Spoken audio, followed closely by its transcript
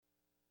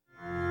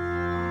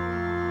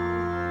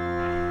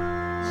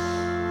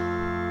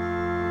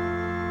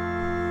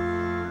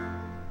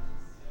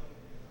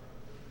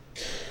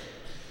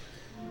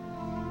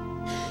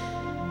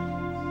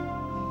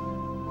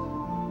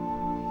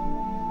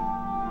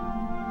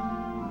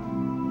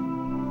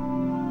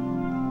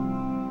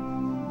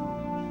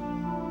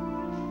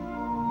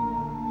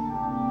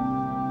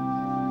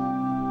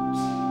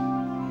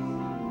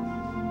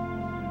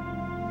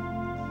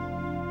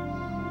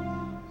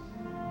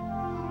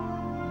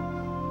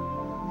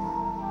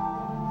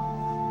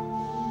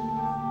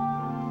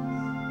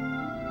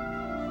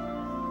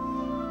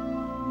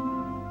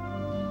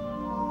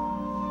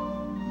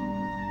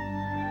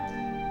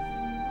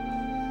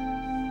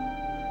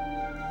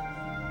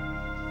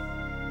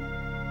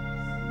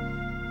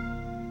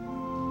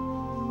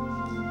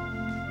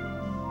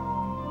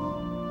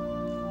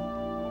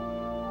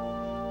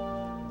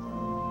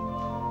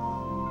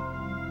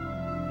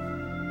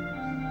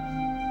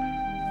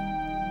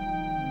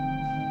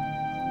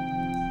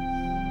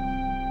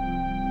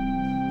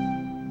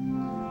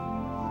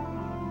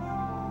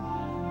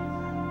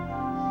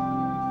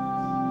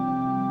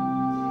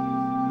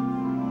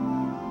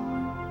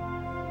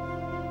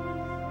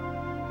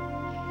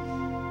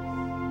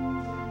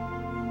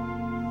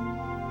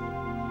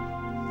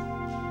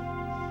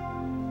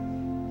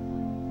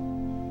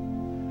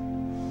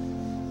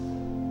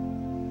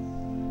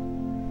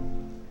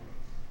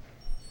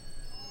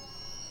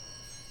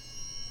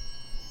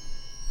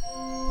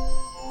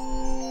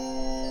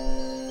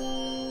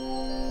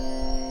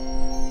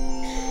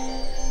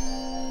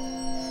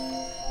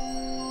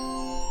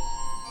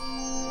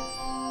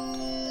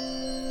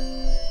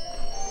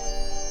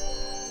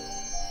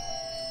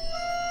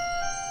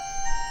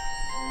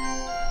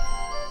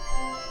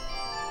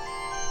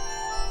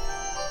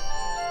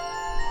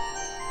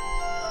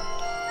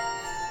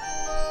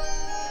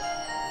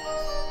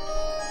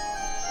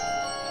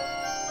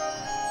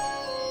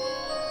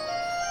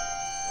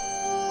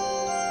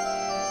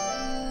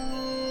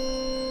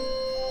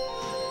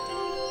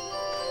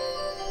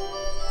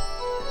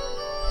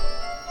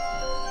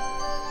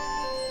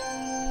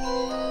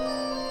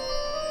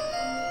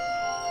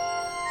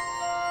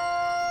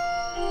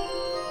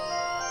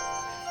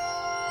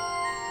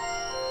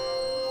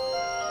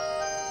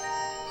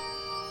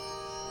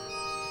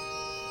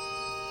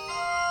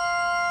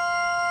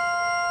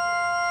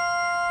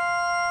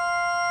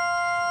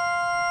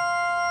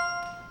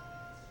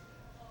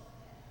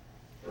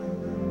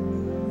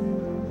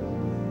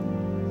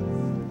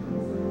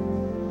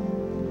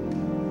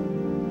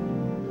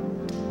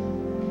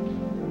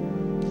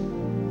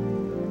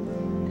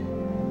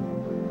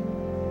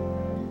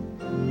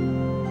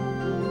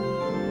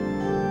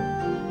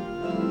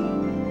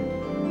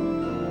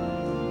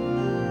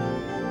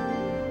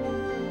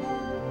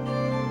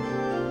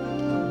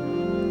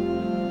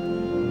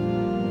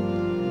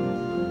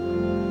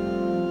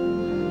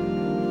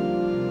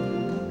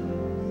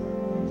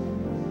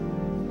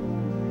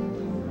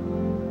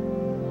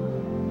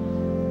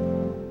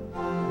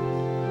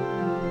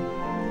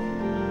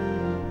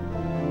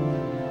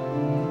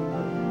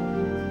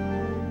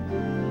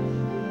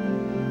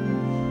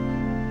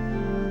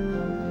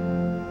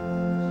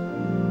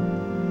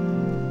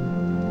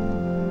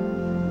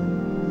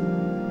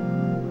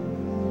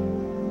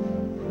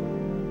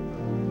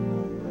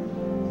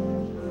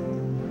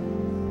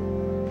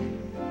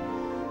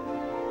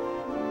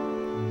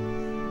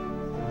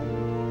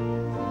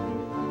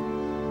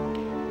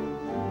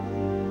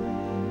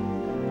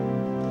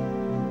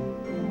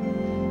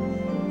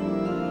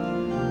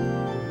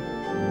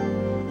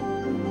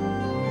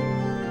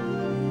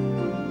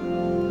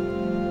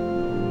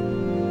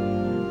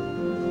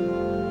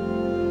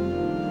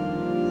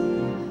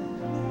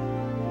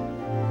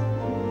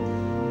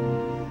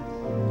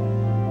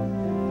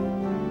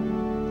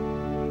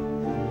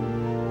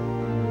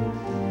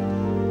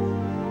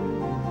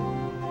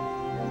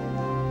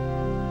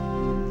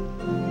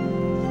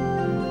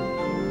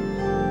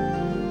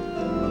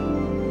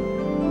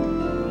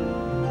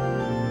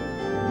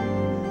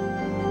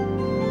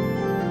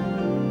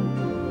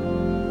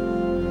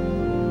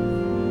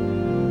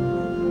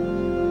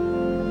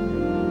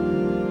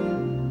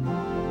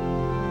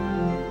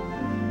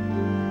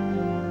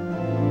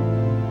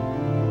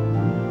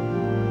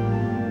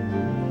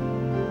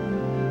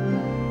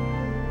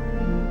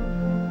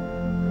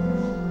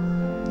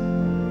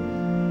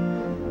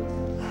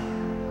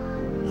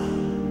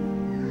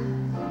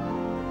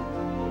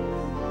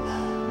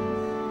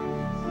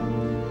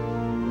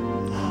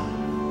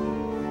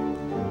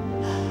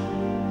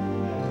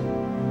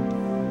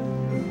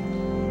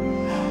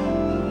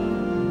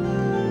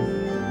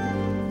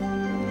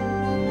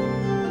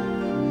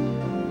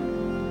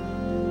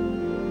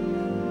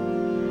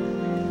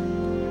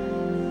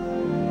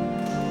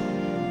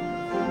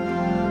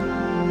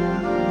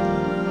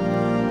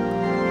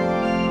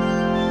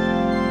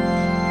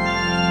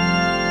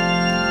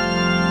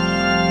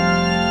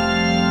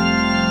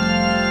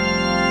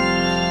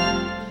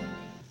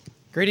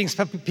Greetings,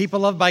 people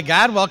loved by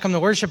God. Welcome to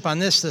worship on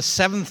the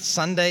seventh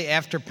Sunday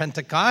after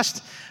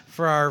Pentecost.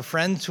 For our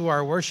friends who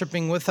are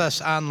worshiping with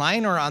us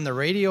online or on the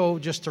radio,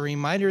 just a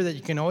reminder that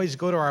you can always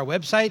go to our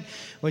website,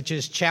 which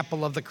is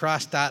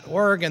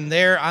chapelofthecross.org. And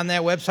there on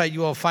that website, you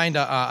will find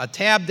a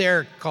tab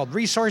there called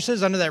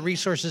Resources. Under that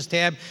Resources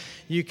tab,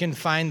 you can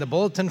find the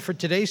bulletin for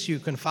today so you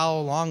can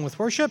follow along with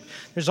worship.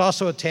 There's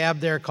also a tab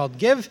there called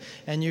Give,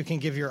 and you can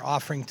give your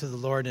offering to the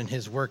Lord and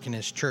His work in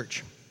His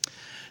church.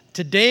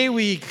 Today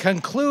we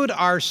conclude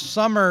our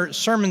summer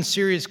sermon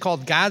series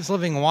called God's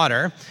Living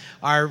Water.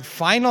 Our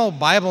final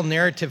Bible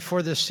narrative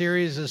for this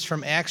series is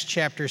from Acts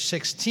chapter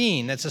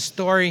 16. It's a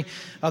story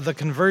of the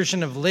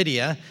conversion of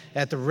Lydia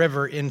at the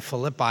river in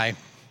Philippi.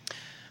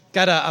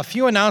 Got a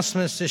few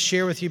announcements to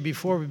share with you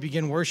before we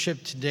begin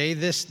worship today.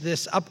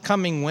 This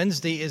upcoming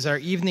Wednesday is our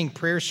evening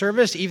prayer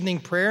service. Evening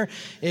prayer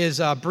is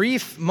a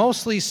brief,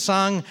 mostly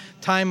sung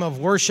time of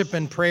worship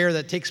and prayer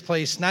that takes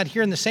place not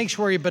here in the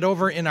sanctuary, but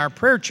over in our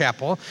prayer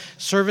chapel.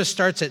 Service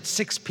starts at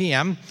 6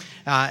 p.m.,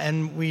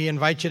 and we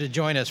invite you to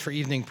join us for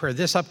evening prayer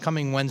this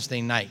upcoming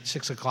Wednesday night,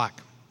 6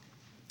 o'clock.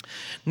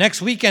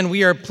 Next weekend,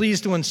 we are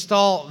pleased to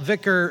install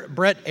Vicar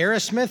Brett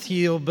Aerosmith.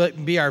 He'll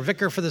be our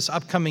vicar for this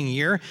upcoming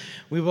year.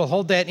 We will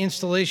hold that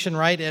installation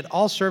right at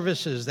all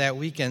services that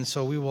weekend,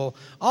 so we will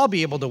all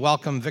be able to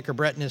welcome Vicar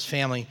Brett and his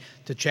family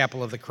to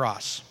Chapel of the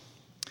Cross.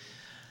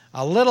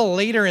 A little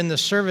later in the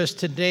service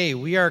today,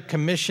 we are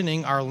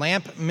commissioning our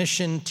LAMP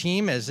mission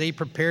team as they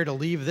prepare to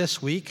leave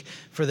this week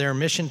for their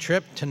mission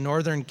trip to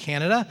northern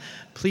Canada.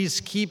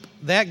 Please keep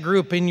that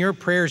group in your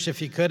prayers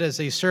if you could as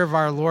they serve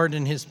our Lord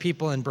and His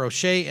people in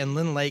Brochet and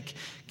Lynn Lake,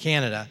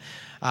 Canada.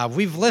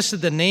 We've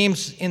listed the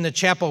names in the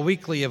Chapel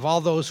Weekly of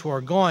all those who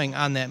are going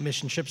on that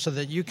mission trip so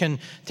that you can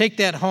take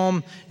that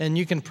home and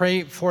you can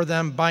pray for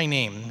them by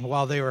name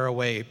while they are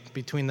away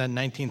between the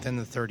 19th and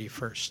the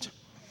 31st.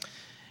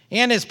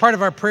 And as part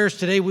of our prayers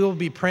today, we will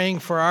be praying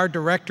for our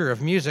director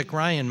of music,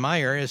 Ryan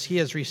Meyer, as he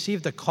has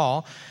received a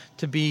call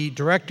to be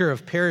director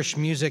of parish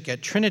music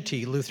at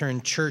Trinity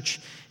Lutheran Church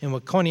in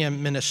Waconia,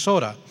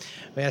 Minnesota.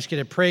 We ask you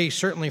to pray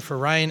certainly for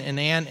Ryan and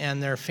Ann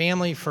and their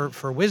family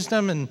for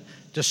wisdom and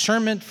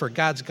discernment, for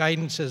God's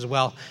guidance as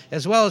well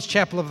as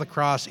Chapel of the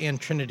Cross and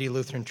Trinity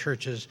Lutheran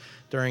Churches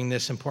during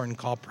this important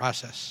call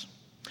process.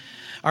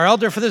 Our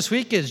elder for this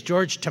week is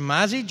George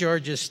Tomazzi.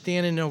 George is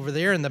standing over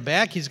there in the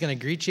back. He's going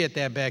to greet you at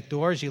that back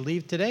door as you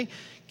leave today.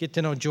 Get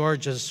to know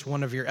George as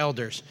one of your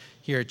elders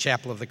here at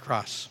Chapel of the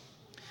Cross.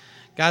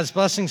 God's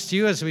blessings to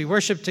you as we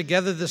worship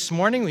together this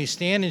morning. We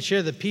stand and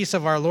share the peace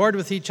of our Lord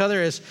with each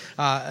other as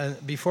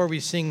before we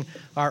sing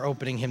our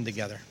opening hymn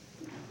together.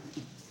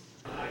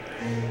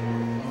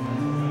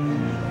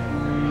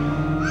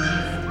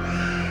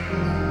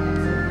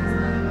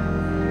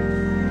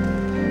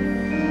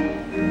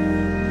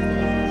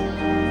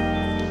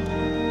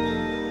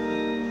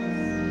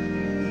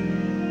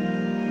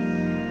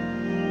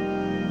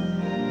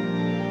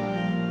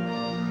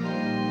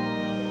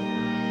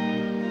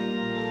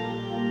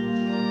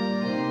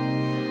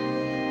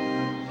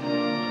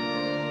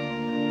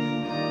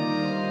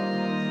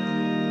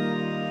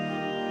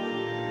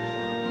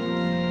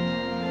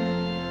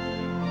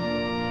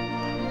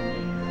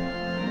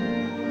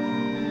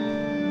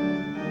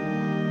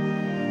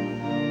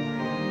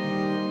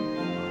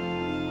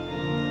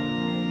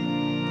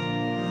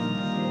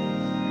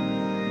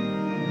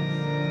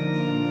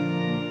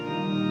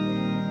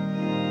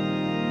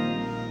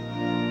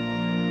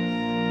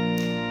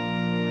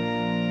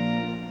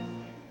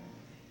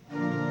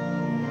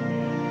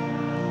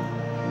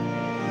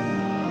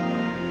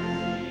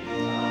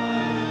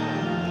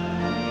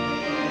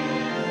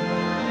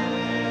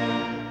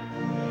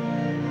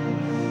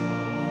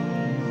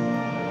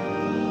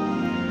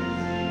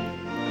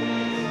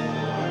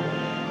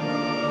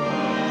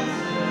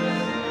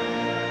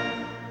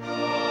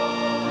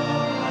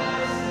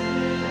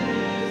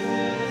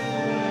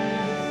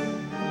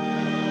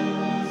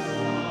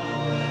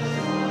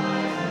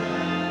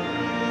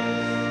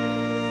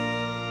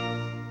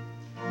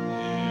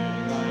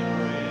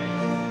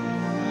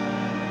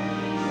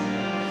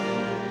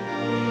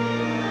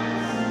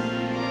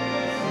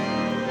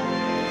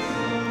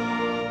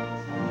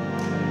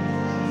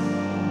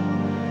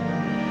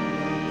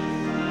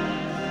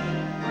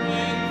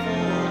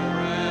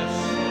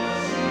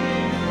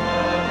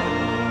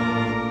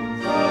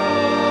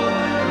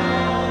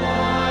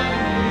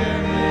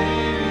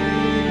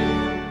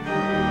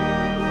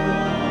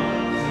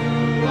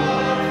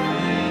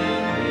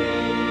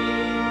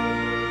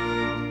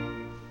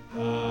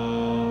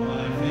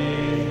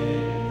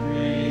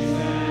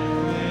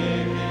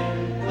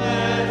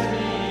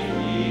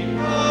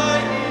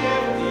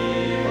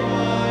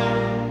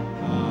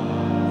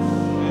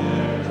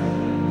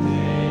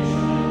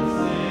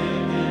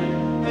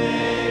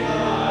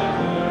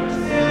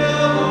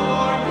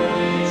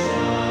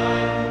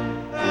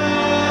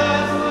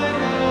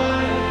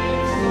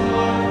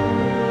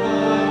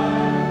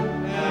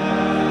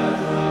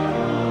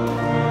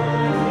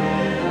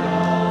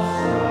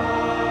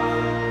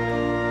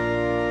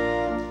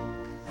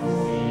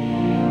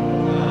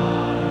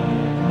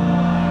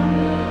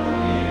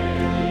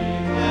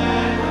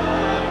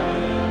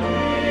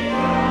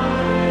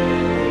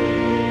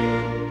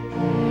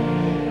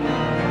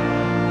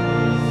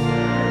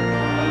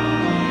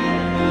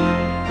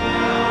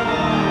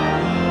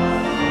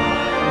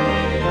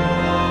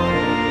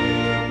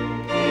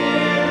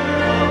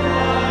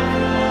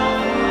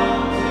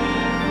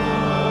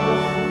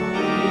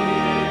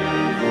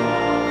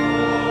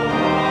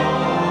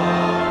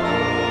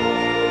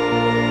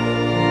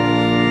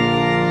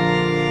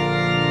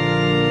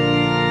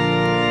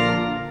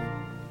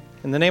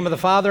 name of the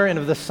Father, and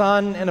of the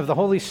Son, and of the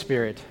Holy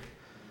Spirit.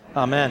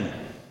 Amen.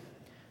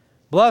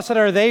 Blessed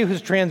are they whose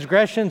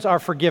transgressions are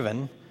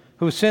forgiven,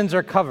 whose sins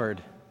are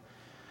covered.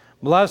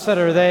 Blessed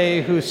are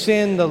they whose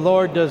sin the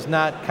Lord does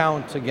not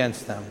count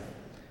against them.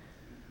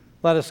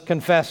 Let us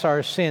confess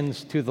our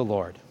sins to the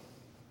Lord.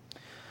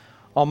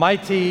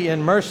 Almighty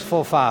and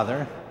merciful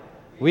Father,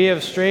 we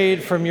have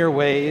strayed from your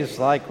ways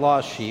like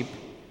lost sheep.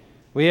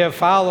 We have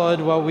followed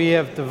what we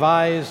have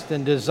devised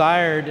and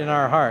desired in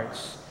our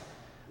hearts.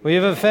 We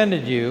have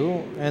offended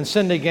you and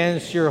sinned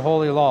against your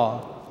holy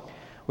law.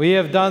 We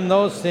have done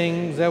those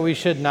things that we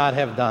should not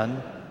have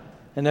done,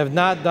 and have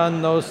not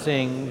done those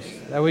things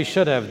that we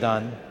should have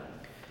done.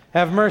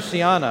 Have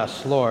mercy on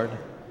us, Lord.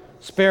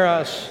 Spare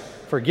us,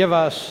 forgive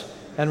us,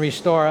 and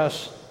restore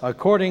us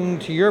according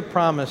to your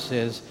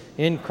promises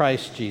in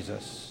Christ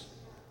Jesus.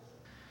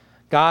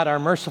 God, our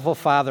merciful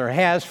Father,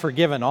 has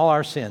forgiven all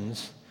our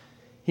sins.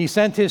 He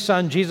sent his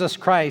Son, Jesus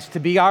Christ,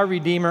 to be our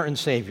Redeemer and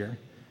Savior.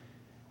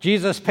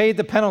 Jesus paid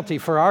the penalty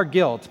for our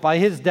guilt by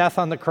his death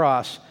on the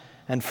cross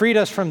and freed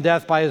us from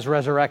death by his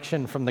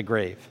resurrection from the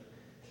grave.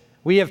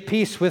 We have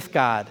peace with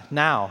God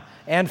now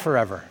and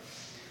forever.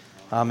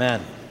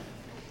 Amen.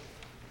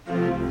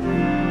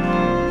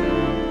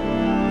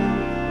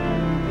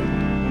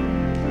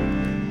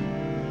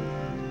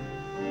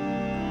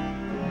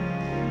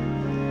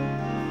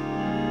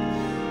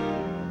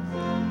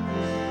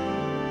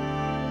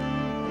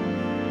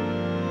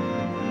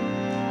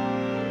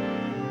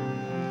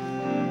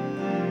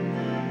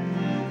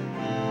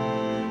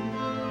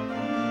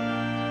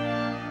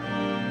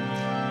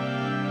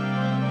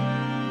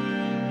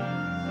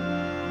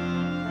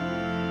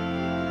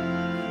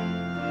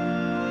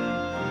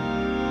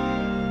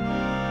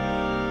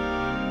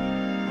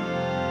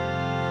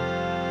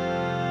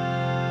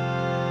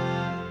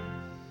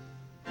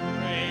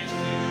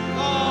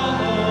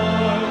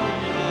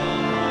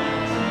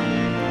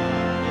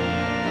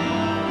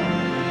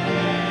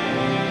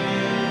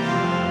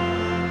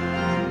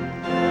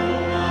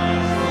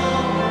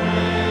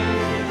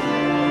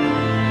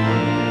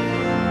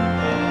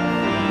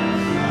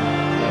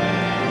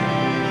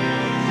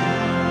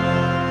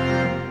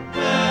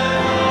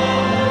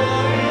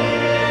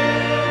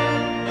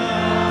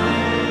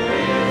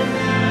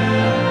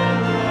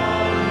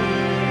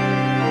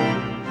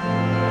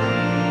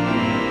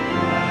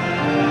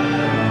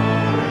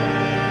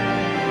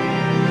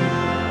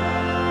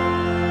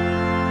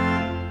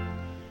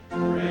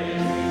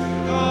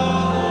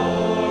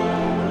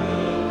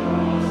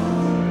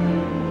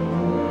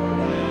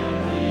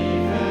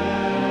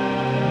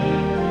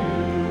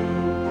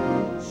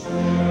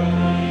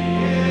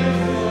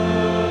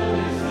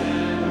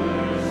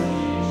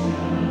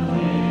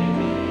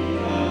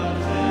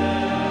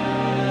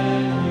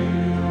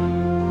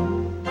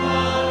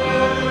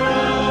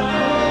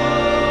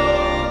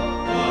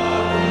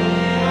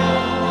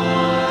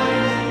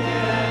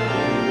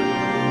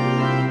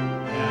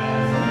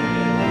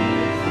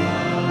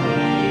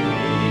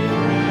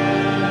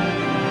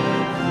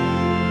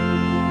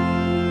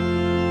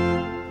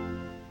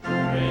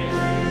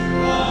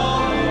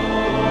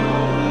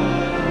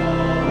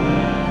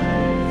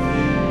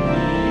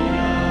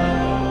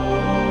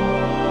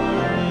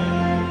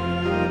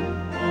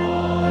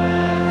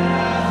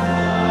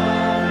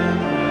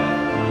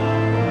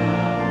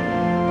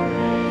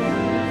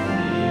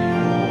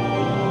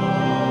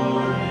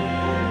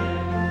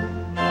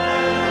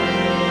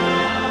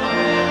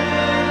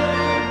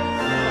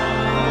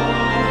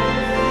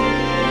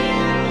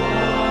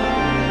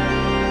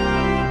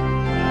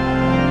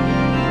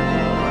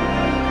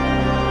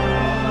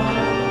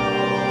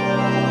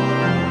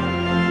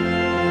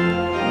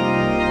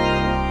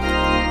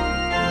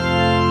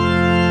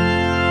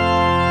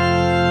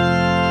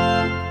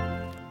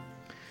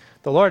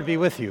 The Lord be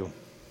with you.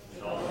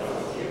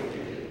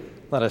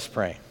 Let us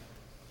pray.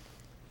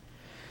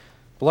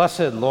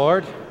 Blessed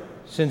Lord,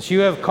 since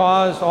you have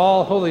caused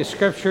all holy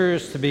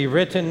scriptures to be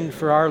written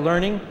for our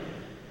learning,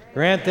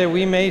 grant that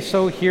we may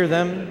so hear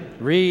them,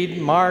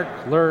 read,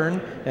 mark, learn,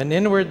 and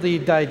inwardly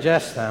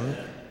digest them,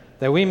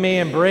 that we may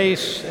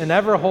embrace and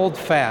ever hold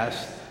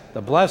fast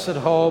the blessed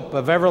hope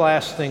of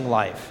everlasting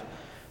life.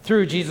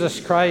 Through Jesus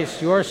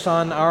Christ, your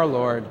Son, our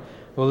Lord,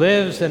 who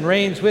lives and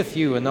reigns with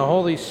you in the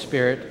Holy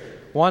Spirit,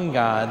 one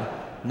God,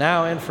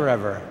 now and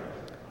forever.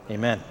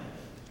 Amen.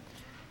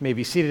 You may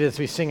be seated as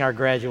we sing our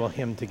gradual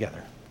hymn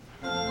together.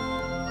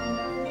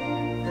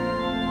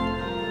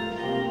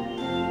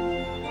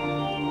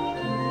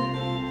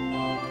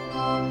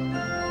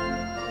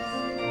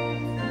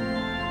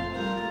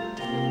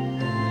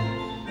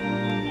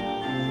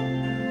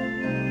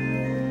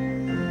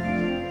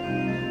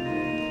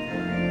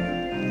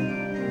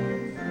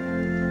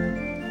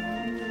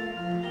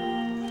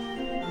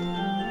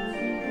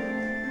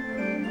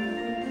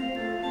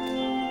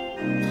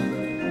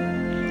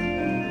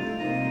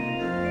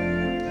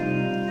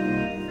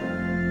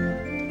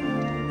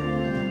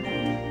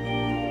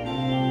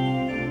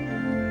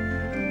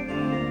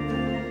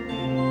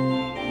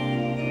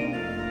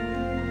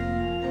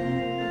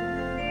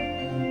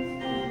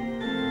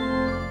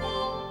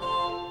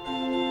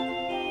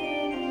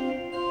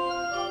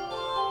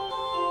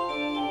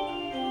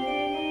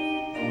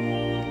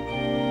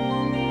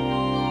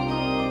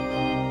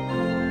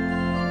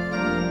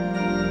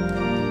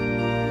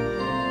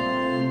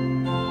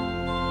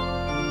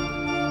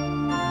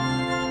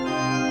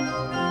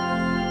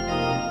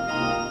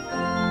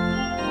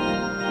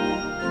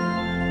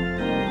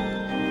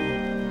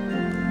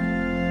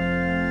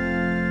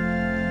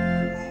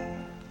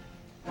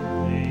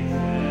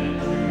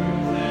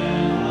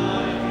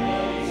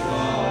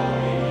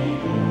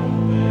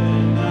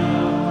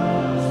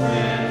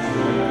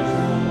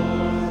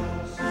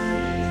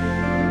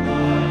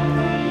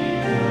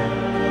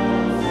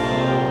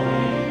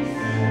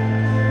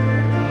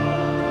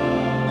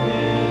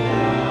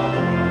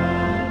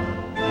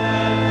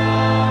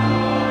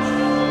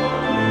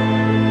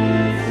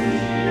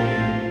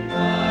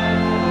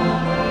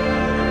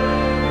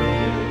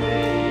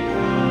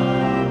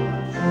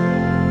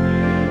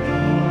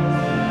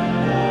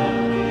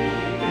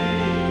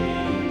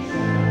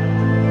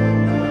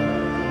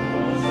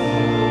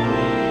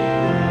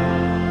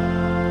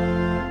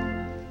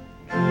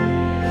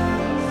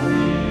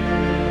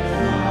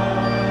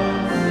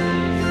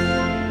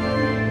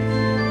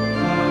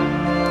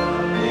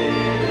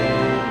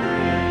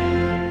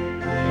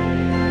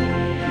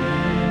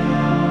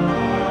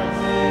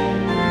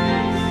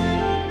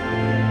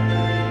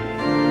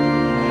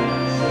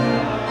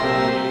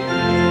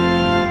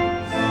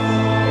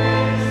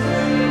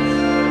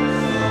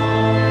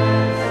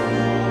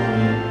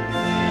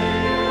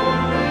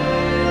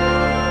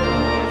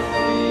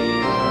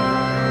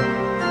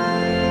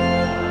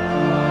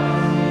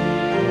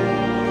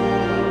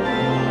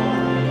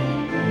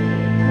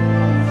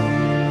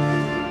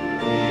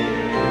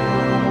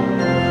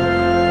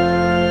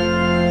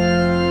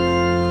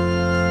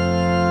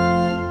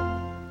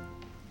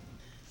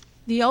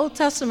 The Old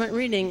Testament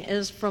reading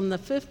is from the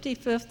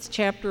 55th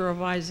chapter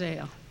of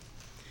Isaiah.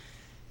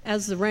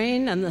 As the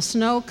rain and the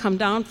snow come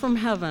down from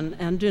heaven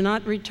and do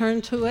not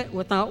return to it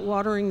without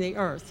watering the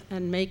earth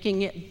and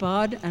making it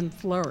bud and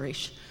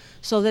flourish,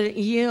 so that it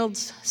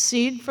yields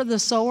seed for the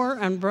sower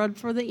and bread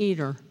for the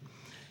eater,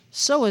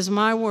 so is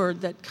my word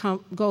that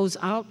goes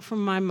out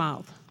from my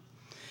mouth.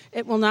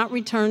 It will not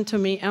return to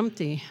me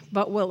empty,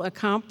 but will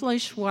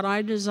accomplish what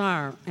I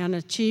desire and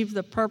achieve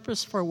the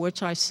purpose for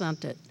which I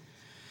sent it.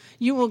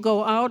 You will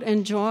go out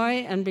in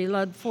joy and be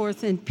led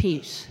forth in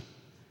peace.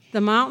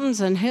 The mountains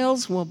and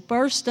hills will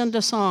burst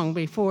into song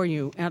before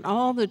you, and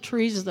all the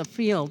trees of the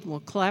field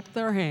will clap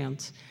their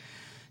hands.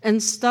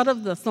 Instead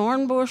of the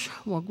thorn bush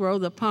will grow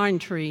the pine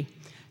tree,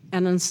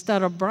 and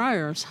instead of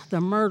briars,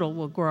 the myrtle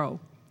will grow.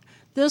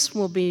 This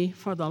will be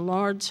for the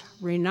Lord's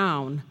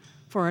renown,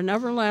 for an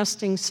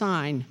everlasting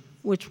sign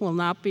which will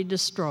not be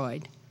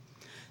destroyed.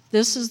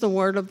 This is the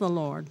word of the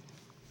Lord.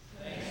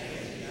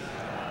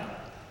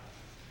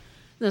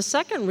 The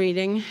second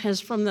reading is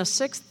from the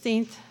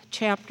 16th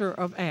chapter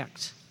of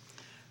Acts.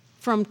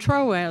 From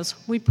Troas,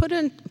 we put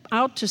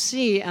out to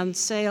sea and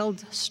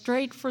sailed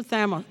straight for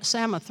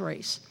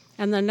Samothrace,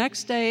 and the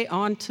next day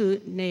on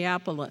to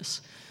Neapolis.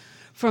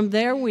 From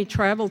there, we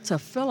traveled to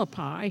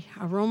Philippi,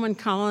 a Roman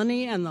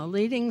colony and the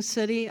leading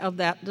city of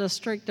that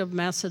district of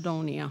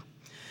Macedonia.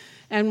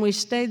 And we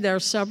stayed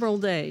there several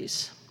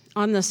days.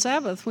 On the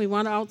Sabbath, we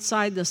went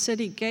outside the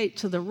city gate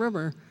to the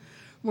river,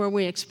 where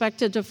we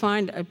expected to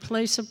find a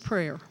place of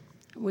prayer.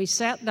 We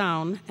sat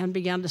down and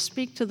began to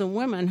speak to the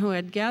women who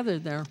had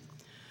gathered there.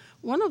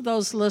 One of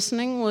those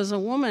listening was a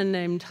woman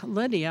named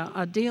Lydia,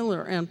 a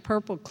dealer in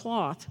purple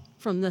cloth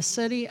from the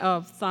city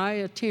of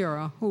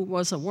Thyatira, who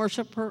was a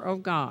worshiper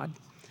of God.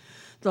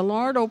 The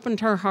Lord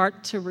opened her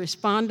heart to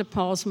respond to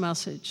Paul's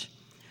message.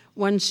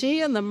 When she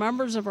and the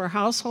members of her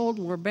household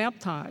were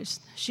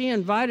baptized, she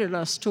invited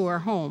us to her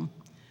home.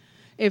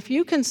 "If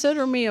you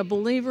consider me a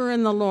believer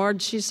in the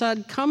Lord," she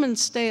said, "come and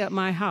stay at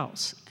my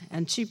house."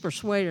 And she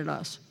persuaded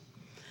us.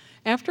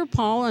 After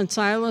Paul and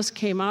Silas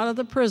came out of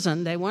the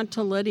prison, they went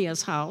to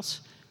Lydia's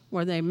house,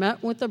 where they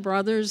met with the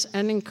brothers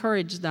and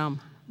encouraged them.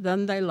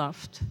 Then they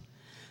left.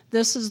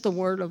 This is the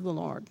word of the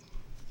Lord.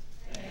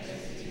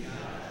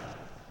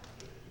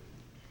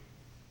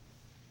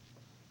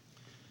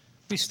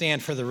 We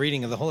stand for the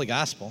reading of the Holy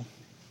Gospel.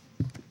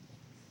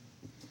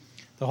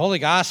 The Holy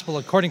Gospel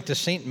according to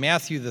St.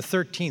 Matthew, the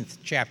 13th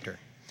chapter.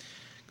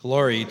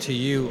 Glory to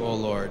you, O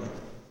Lord.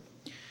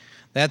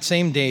 That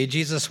same day,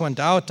 Jesus went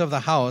out of the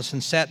house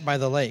and sat by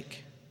the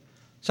lake.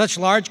 Such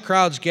large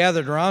crowds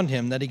gathered around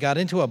him that he got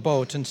into a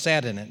boat and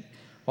sat in it,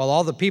 while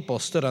all the people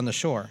stood on the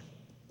shore.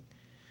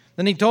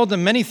 Then he told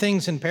them many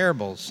things in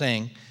parables,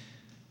 saying,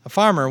 "A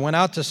farmer went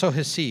out to sow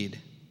his seed.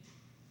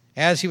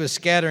 As he was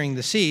scattering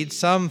the seed,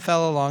 some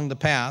fell along the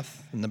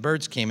path, and the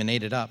birds came and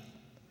ate it up.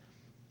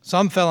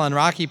 Some fell on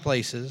rocky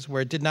places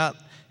where it did not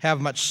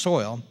have much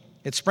soil.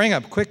 It sprang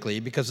up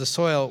quickly because the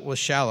soil was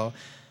shallow,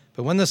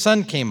 but when the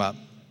sun came up,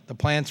 the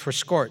plants were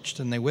scorched,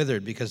 and they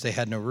withered because they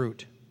had no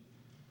root.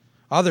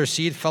 Other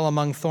seed fell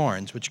among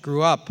thorns, which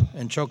grew up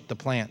and choked the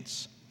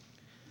plants.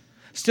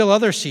 Still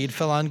other seed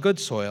fell on good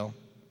soil,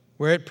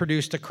 where it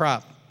produced a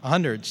crop,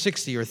 100,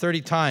 60, or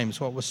 30 times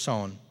what was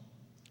sown.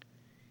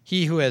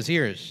 He who has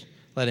ears,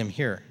 let him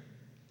hear."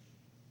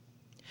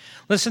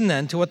 Listen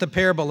then to what the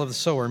parable of the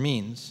sower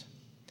means.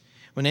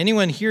 When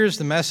anyone hears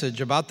the message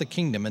about the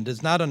kingdom and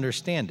does not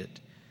understand it,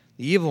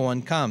 the evil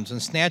one comes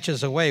and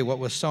snatches away what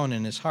was sown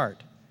in his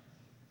heart.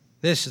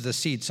 This is the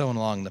seed sown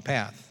along the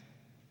path.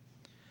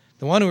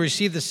 The one who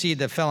received the seed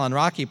that fell on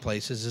rocky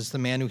places is the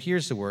man who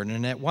hears the word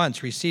and at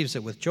once receives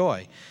it with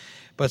joy.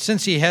 But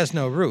since he has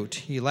no root,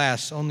 he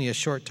lasts only a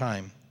short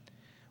time.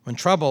 When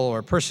trouble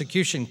or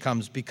persecution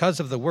comes because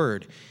of the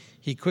word,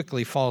 he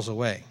quickly falls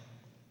away.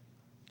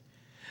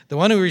 The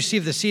one who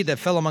received the seed that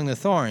fell among the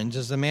thorns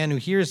is the man who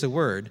hears the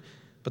word,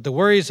 but the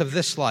worries of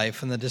this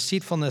life and the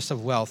deceitfulness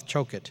of wealth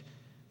choke it,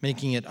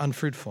 making it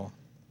unfruitful.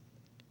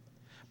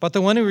 But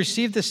the one who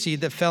received the seed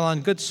that fell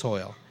on good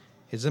soil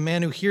is the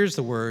man who hears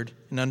the word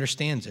and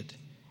understands it.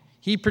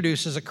 He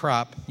produces a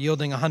crop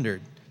yielding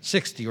 100,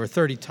 60, or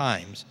 30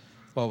 times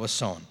what was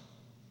sown.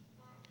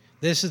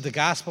 This is the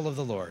gospel of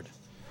the Lord.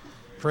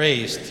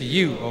 Praise to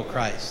you, O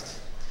Christ.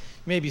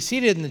 You may be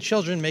seated, and the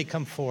children may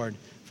come forward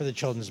for the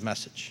children's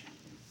message.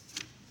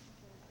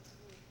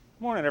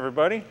 Good morning,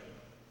 everybody.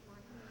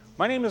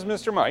 My name is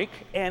Mr. Mike,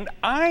 and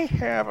I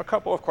have a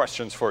couple of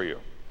questions for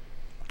you.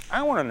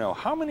 I want to know,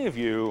 how many of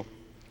you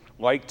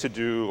like to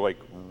do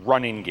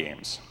running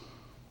games?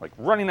 Like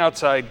running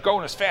outside,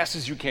 going as fast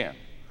as you can.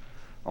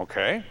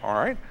 Okay, all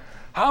right.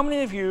 How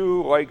many of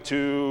you like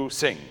to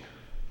sing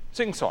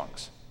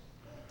songs?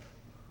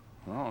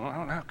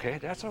 Oh, okay,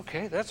 that's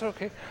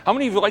okay. How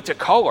many of you like to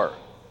color?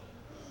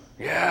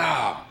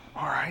 Yeah,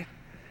 all right.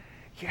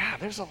 Yeah,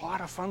 there's a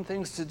lot of fun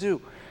things to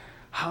do.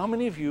 How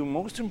many of you,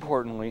 most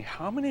importantly,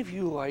 how many of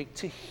you like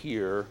to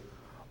hear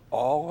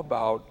all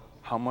about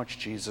how much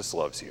Jesus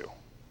loves you?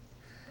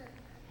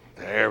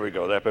 There we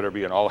go. That better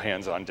be an all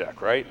hands on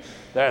deck, right?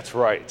 That's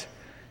right.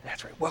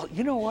 That's right. Well,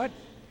 you know what?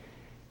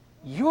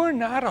 You're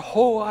not a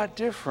whole lot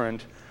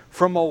different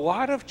from a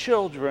lot of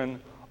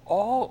children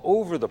all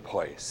over the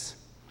place.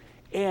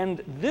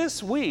 And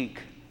this week,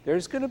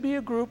 there's going to be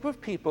a group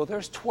of people.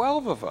 There's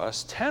 12 of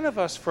us, 10 of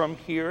us from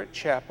here at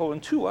Chapel,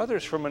 and 2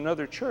 others from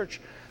another church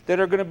that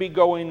are going to be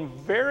going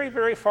very,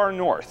 very far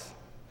north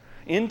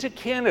into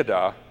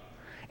Canada,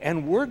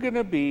 and we're going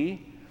to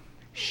be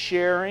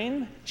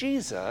sharing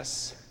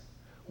Jesus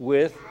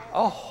with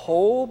a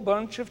whole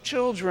bunch of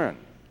children.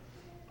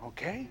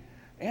 Okay?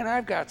 And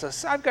I've got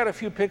a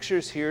few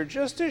pictures here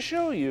just to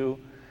show you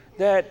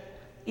that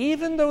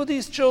even though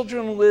these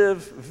children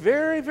live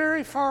very,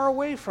 very far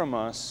away from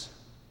us,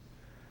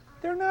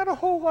 they're not a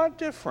whole lot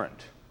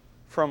different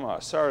from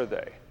us, are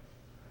they?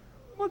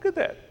 Look at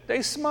that.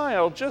 They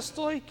smile just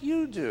like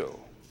you do.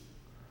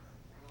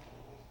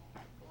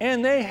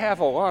 And they have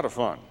a lot of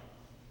fun.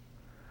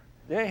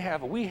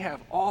 We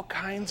have all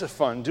kinds of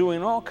fun,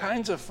 doing all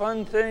kinds of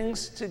fun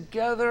things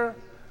together.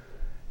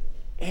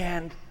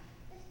 And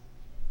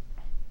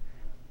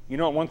you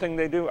know what one thing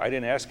they do I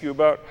didn't ask you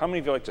about? How many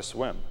of you like to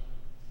swim?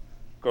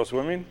 Go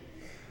swimming?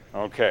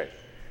 Okay.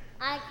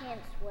 I can't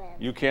swim.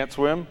 You can't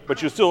swim,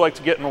 but you still like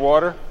to get in the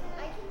water?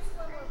 I can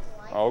swim with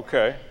life.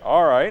 Okay.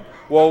 All right.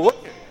 Well,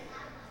 look.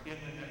 In the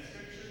next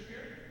picture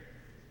here,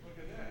 look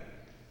at that.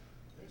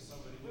 There's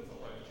somebody with a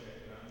life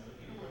jacket on. But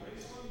you know where they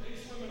swim? They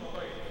swim in a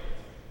lake.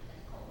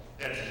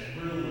 That's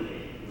really,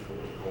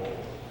 really cool.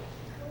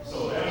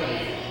 So that would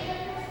be.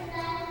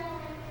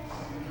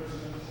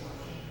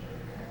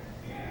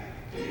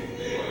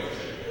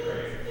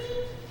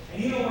 And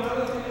you know what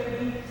other thing they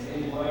do? They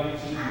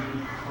like to do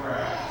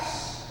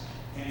crafts.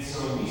 And so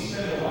we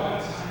spend a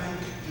lot of time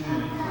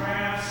doing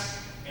crafts,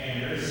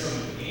 and there's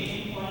some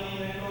game playing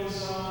that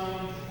goes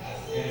on,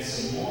 and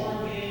some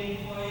more game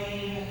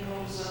playing that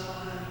goes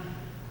on.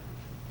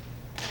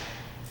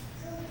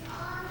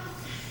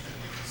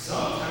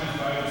 Sometimes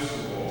Bible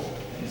school,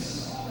 and this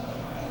is all about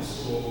Bible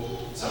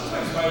school,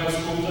 sometimes Bible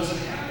school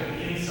doesn't happen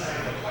inside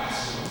of a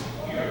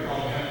classroom. Here, it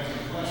probably happens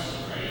in a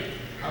classroom, right?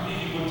 How many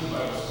of you went to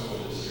Bible school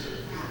this year?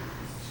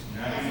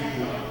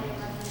 91.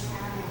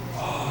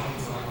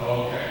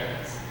 Oh, okay.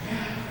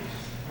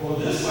 Well,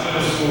 this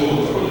Bible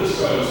school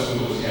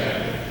is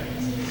happening.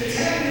 It's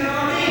happening on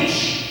our beach.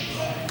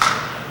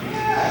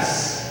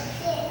 Yes.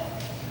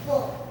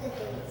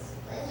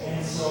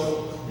 And so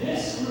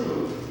this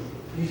group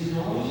is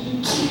going to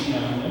meet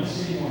on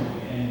Wednesday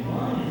morning. And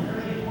one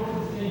very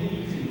important thing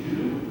you can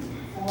do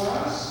for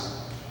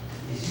us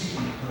is you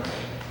can pray.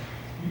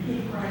 You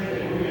can pray that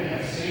we're going to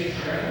have safe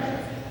travel.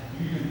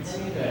 You can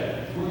pray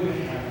that we're going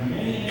to have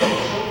many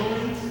children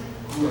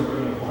who are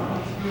going to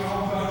want to hear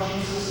all about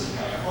Jesus and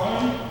have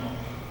fun.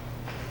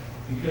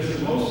 Because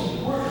the most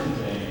important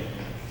thing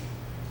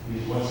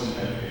is what's in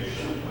that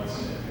picture. What's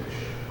in that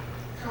picture?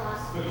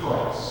 Cross. The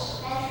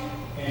cross.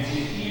 And to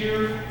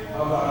hear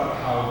about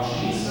how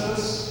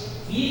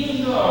Jesus,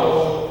 even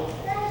though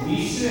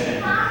we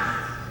sin,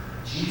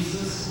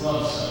 Jesus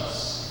loves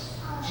us.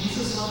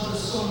 Jesus loves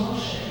us so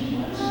much that he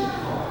went to the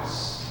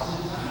cross to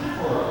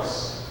die for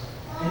us.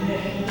 And that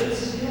he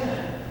lives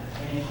again.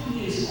 And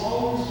he is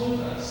always with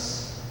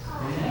us.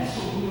 And that's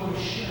what we want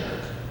to share,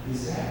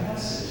 is that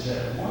message,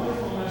 that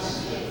wonderful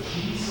message of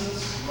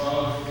Jesus'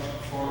 love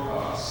for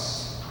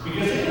us.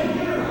 Because they don't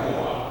hear it a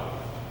whole lot.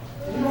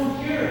 They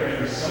don't hear it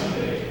every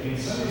Sunday in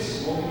Sunday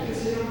school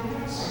because they don't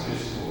have Sunday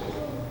school.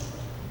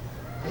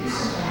 They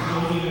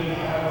sometimes don't even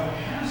have a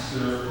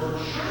pastor for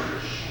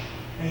church.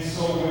 And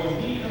so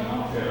when we come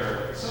up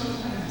there,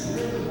 sometimes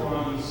we're the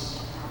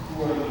ones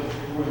who are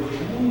the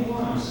only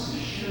ones to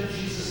share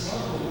Jesus'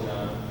 love with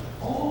them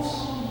almost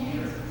all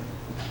year.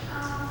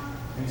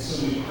 And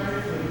so we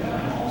pray for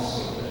them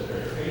also that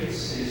their faith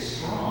stays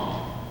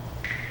strong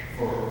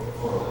for a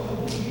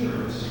whole year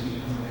until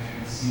we come back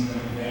and see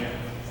them again.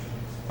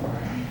 All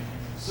right?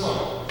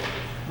 So,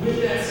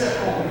 with that said,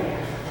 we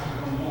have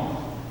one more.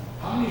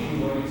 How many of you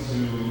like to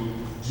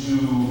do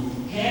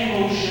hand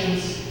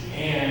motions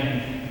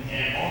and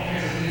all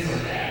kinds of things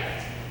like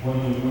that when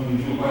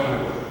we do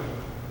Bible work?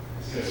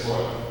 Guess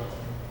what?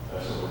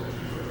 That's what we're going to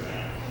do right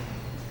now.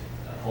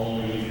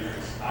 Only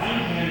I'm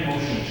hand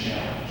motion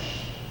challenged.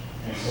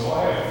 And so I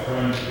have a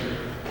friend here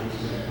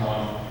who's going to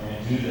come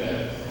and do that.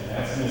 And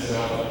that's Miss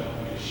Ellen,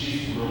 because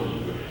she's really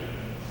good at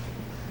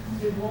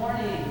it. Good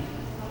morning.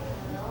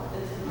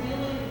 It's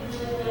really,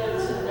 really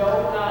good to know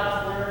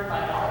God's word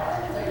by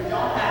heart. So you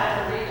don't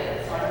have to read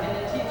it. So I'm going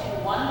to teach you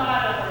one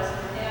Bible verse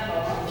in hand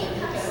motions so you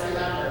can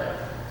remember it.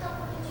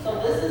 So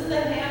this is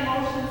the hand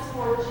motions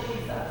for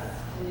Jesus.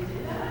 Can you do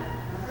that?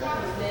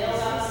 Remember, he was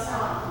nailed on the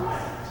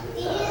cross.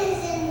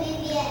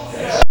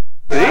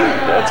 See?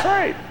 That's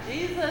right.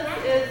 Jesus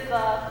is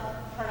the,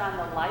 turn on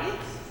the light.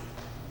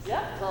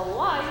 Yep, the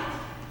light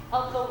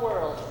of the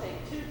world.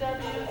 Take 2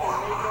 W's and make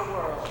a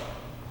world.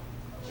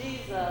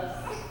 Jesus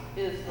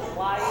is the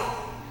light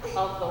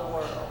of the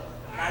world.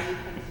 Now you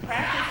can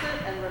practice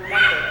it and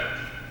remember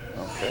it.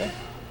 Okay.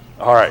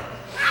 All right.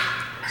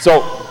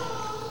 So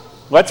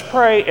let's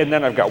pray, and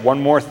then I've got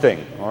one more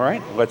thing. All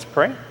right? Let's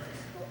pray.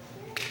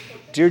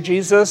 Dear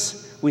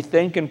Jesus, we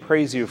thank and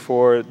praise you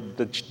for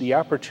the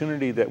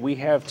opportunity that we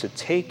have to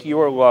take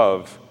your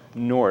love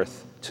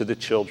north to the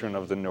children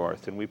of the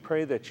north. And we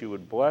pray that you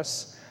would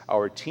bless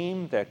our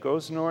team that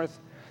goes north,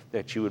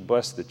 that you would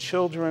bless the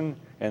children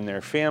and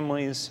their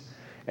families,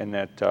 and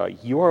that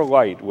your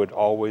light would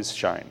always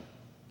shine.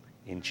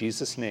 In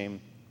Jesus'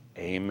 name,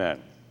 amen.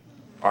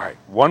 All right,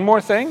 one more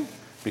thing,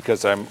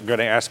 because I'm going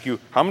to ask you,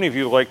 how many of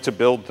you like to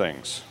build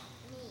things?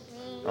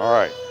 All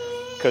right,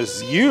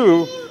 because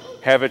you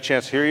have a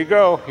chance. Here you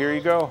go, here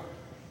you go.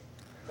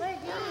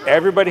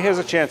 Everybody has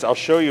a chance. I'll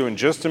show you in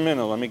just a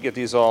minute. Let me get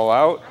these all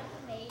out.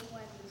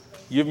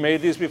 You've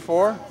made these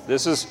before?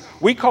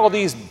 We call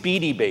these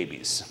Beady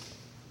Babies,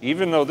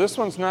 even though this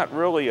one's not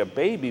really a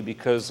baby,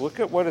 because look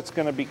at what it's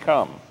going to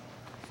become.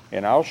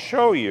 And I'll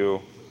show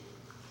you.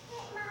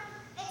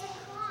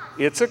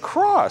 It's a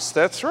cross,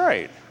 that's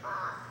right.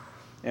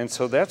 And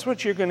so that's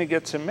what you're going to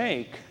get to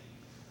make.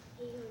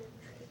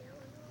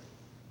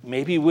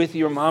 Maybe with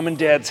your mom and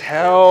dad's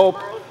help,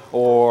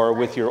 or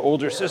with your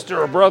older sister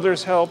or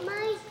brother's help.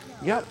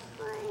 Yeah,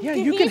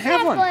 you can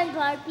have one.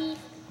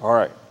 All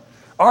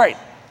right.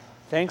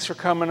 Thanks for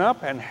coming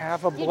up, and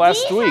have a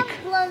blessed week.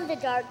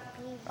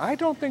 I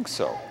don't think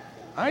so.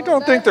 I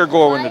don't think they're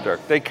glow in the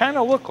dark. They kind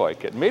of look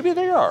like it. Maybe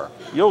they are.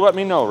 You'll let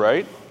me know,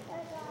 right?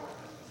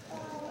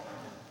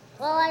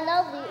 Well, I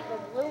know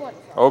the blue ones.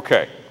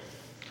 Okay.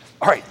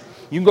 All right.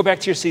 You can go back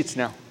to your seats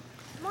now.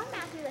 Come on,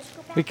 Matthew, let's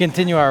go back. We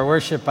continue our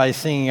worship by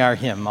singing our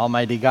hymn,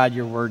 Almighty God,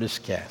 your word is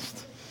cast.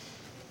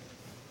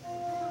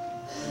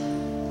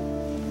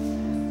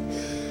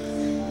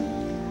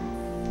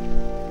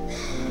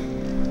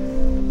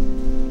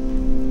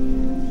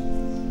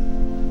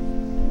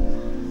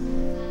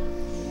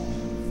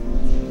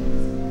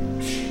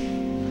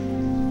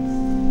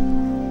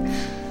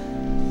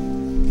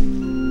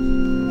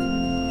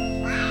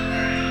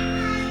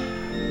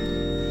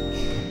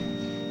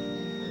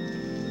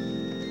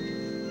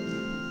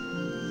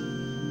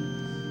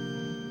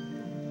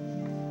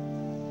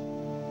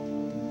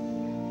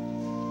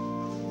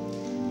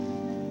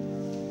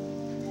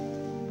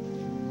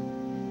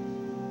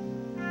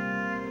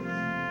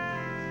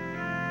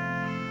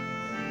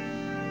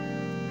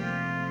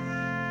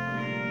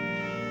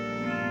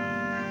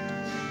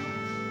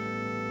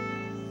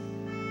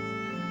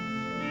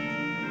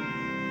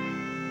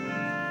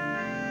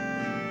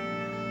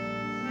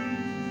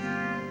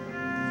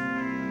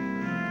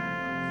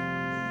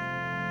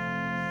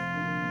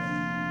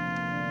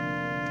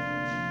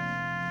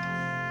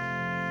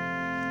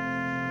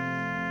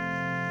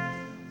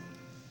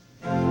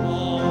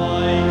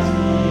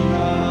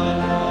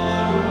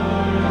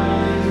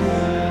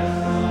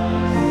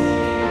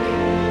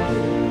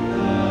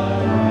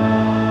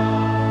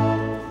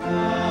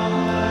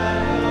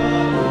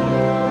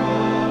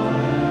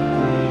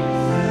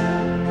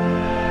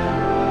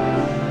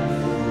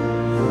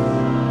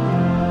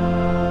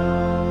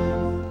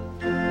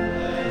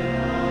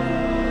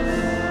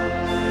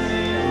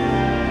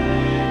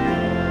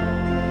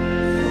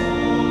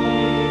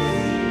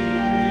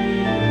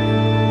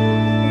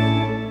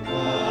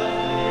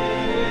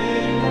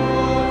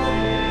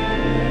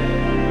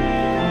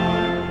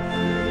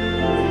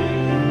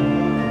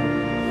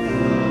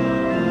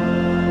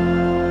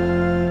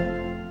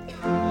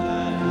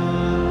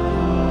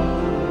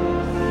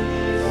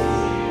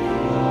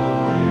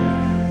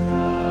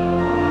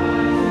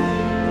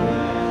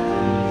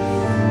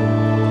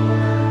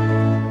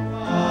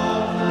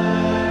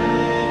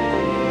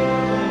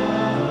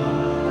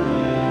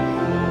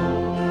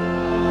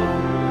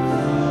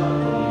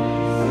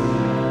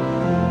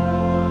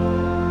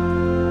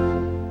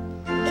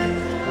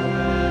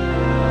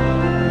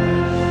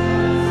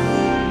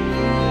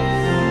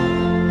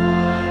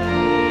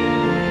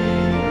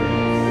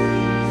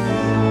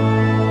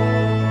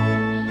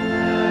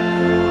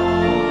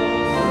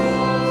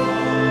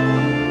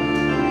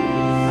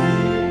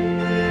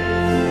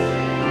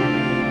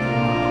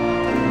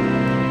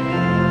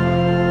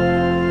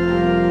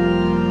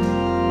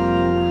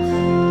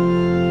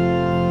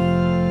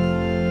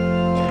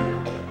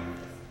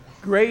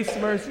 Grace,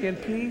 mercy,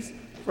 and peace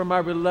from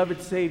our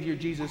beloved Savior,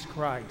 Jesus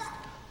Christ,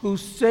 who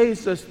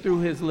saves us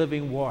through his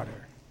living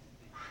water.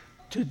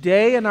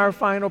 Today, in our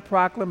final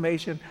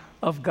proclamation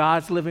of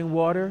God's living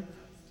water,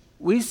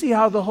 we see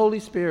how the Holy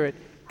Spirit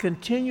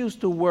continues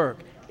to work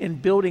in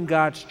building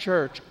God's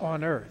church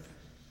on earth.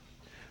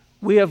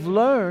 We have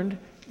learned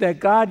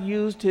that God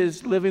used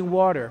his living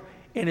water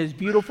in his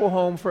beautiful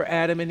home for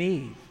Adam and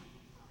Eve.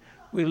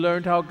 We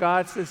learned how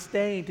God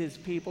sustained his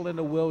people in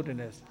the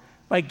wilderness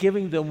by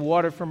giving them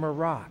water from a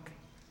rock.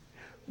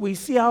 We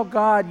see how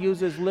God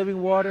uses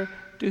living water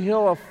to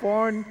heal a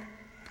foreign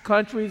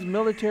country's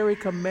military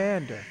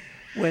commander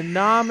when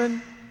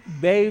Naaman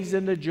bathes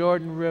in the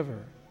Jordan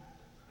River.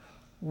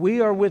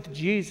 We are with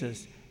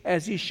Jesus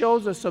as he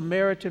shows a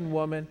Samaritan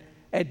woman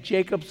at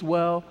Jacob's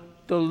well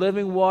the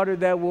living water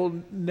that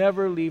will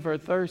never leave her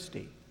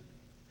thirsty.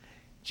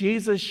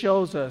 Jesus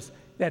shows us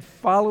that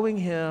following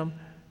him,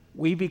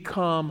 we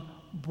become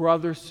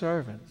brother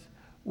servants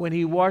when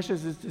he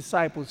washes his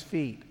disciples'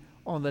 feet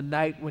on the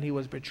night when he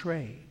was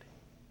betrayed.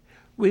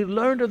 We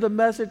learned of the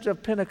message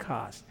of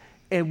Pentecost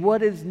and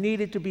what is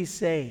needed to be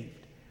saved.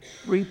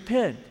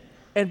 Repent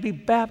and be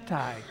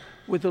baptized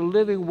with the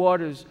living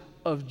waters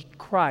of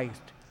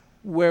Christ,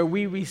 where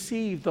we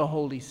receive the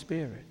Holy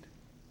Spirit.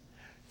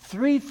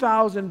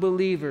 3,000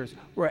 believers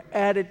were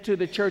added to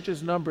the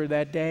church's number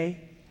that day,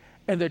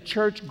 and the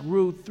church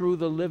grew through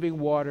the living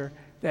water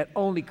that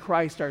only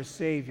Christ our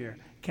Savior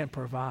can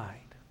provide.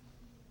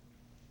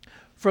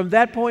 From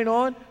that point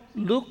on,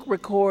 Luke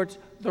records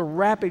the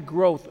rapid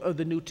growth of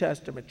the New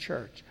Testament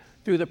church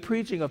through the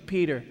preaching of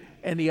Peter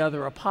and the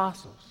other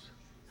apostles.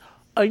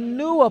 A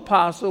new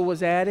apostle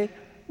was added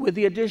with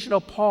the addition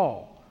of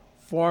Paul,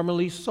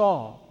 formerly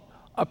Saul,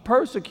 a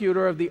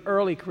persecutor of the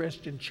early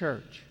Christian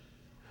church.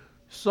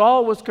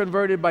 Saul was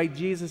converted by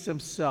Jesus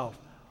himself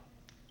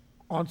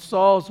on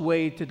Saul's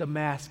way to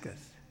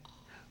Damascus.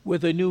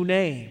 With a new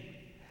name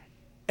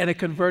and a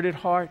converted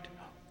heart,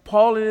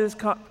 Paul and his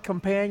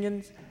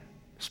companions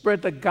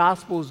spread the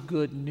gospel's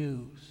good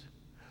news.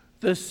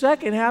 The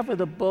second half of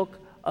the book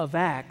of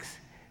Acts,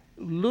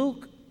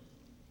 Luke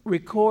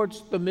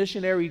records the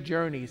missionary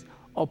journeys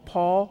of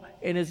Paul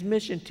and his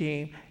mission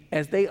team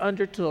as they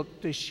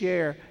undertook to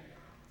share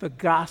the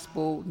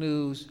gospel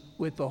news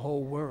with the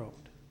whole world.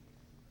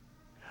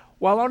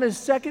 While on his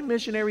second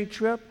missionary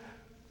trip,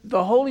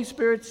 the Holy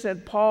Spirit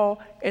sent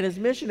Paul and his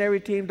missionary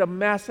team to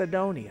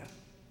Macedonia.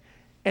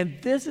 And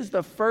this is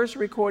the first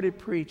recorded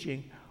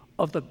preaching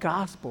of the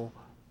gospel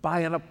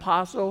by an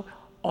apostle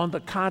on the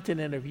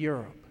continent of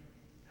Europe.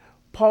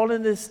 Paul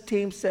and his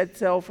team set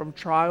sail from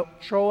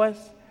Troas,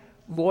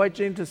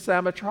 voyaging to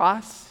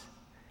Samothrace,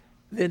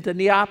 then to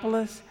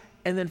Neapolis,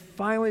 and then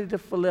finally to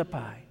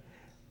Philippi,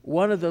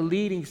 one of the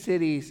leading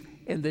cities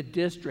in the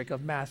district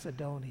of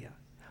Macedonia,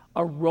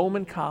 a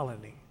Roman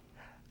colony.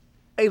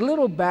 A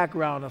little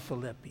background of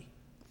Philippi.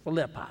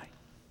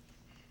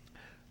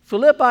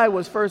 Philippi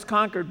was first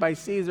conquered by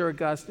Caesar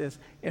Augustus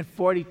in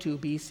 42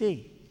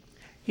 BC.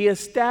 He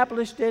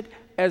established it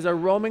as a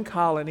Roman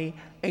colony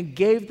and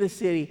gave the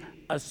city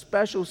a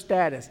special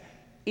status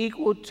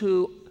equal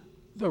to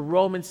the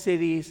Roman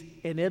cities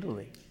in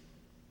Italy.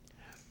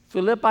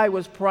 Philippi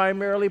was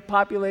primarily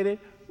populated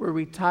with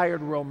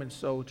retired Roman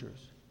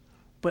soldiers,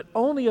 but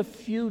only a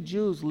few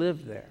Jews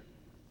lived there.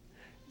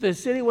 The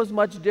city was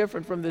much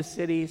different from the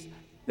cities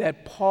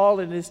that Paul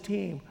and his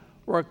team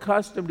were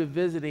accustomed to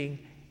visiting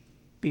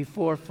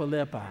before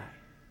Philippi.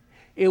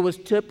 It was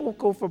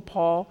typical for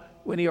Paul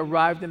when he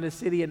arrived in a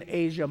city in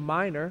Asia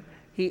Minor,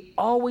 he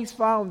always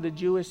found the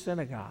Jewish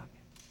synagogue.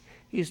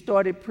 He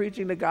started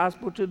preaching the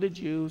gospel to the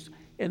Jews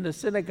in the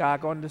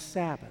synagogue on the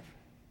Sabbath.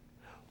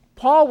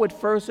 Paul would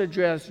first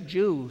address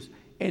Jews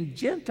and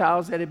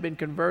Gentiles that had been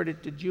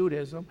converted to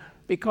Judaism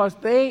because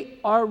they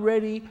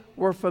already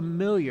were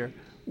familiar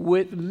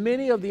with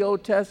many of the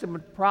Old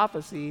Testament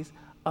prophecies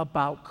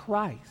about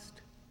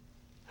Christ.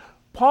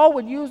 Paul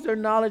would use their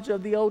knowledge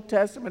of the Old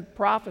Testament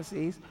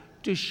prophecies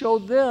to show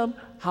them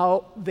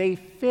how they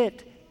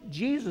fit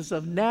Jesus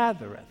of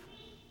Nazareth.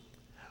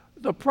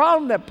 The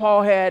problem that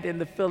Paul had in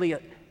the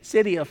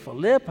city of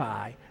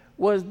Philippi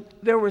was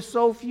there were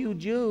so few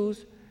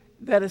Jews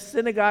that a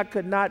synagogue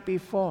could not be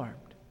formed.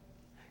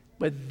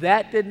 But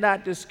that did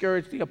not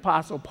discourage the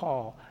Apostle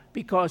Paul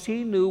because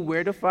he knew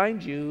where to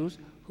find Jews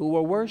who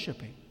were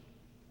worshiping.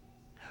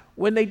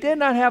 When they did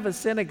not have a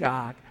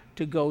synagogue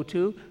to go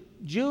to,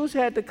 Jews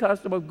had the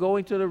custom of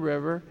going to the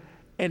river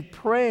and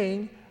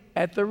praying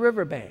at the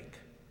riverbank.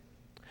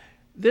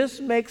 This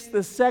makes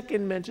the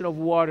second mention of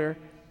water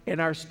in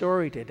our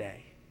story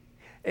today.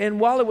 And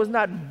while it was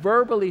not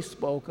verbally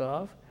spoke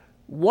of,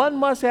 one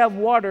must have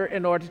water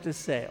in order to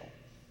sail.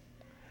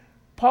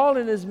 Paul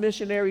and his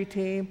missionary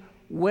team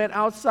went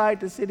outside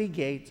the city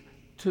gates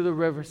to the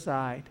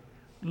riverside,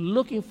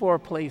 looking for a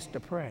place to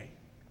pray.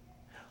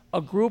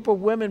 A group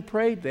of women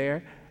prayed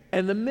there,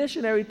 and the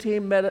missionary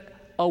team met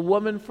a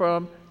woman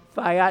from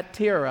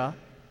Thyatira,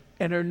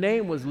 and her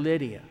name was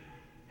Lydia.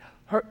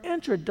 Her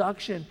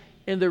introduction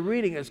in the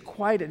reading is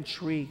quite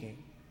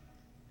intriguing.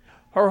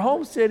 Her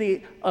home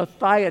city of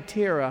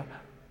Thyatira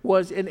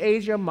was in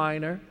Asia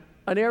Minor,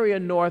 an area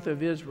north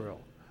of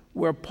Israel,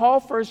 where Paul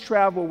first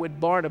traveled with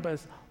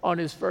Barnabas on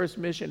his first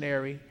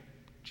missionary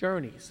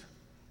journeys.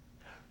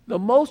 The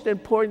most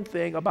important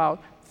thing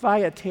about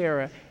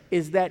Thyatira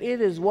is that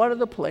it is one of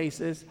the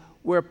places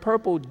where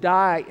purple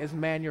dye is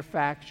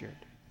manufactured.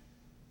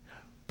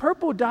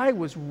 Purple dye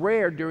was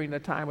rare during the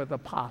time of the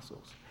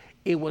apostles.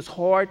 It was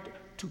hard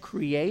to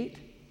create,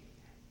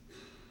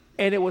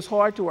 and it was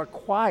hard to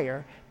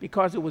acquire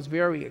because it was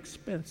very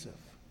expensive.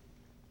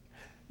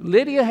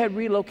 Lydia had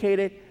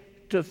relocated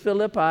to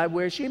Philippi,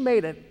 where she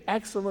made an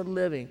excellent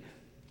living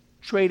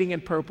trading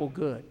in purple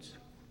goods.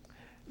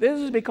 This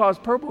is because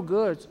purple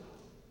goods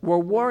were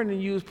worn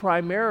and used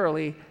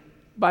primarily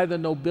by the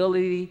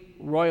nobility,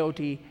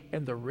 royalty,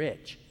 and the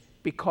rich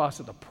because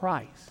of the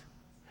price.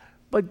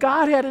 But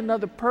God had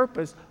another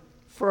purpose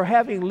for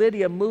having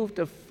Lydia move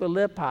to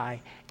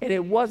Philippi, and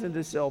it wasn't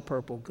to sell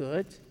purple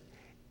goods.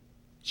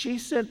 He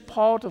sent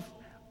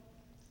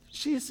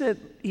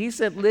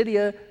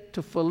Lydia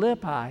to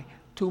Philippi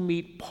to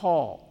meet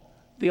Paul,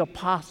 the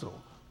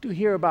apostle, to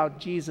hear about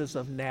Jesus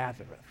of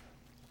Nazareth.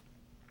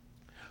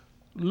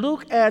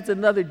 Luke adds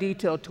another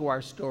detail to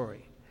our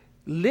story.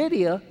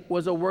 Lydia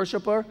was a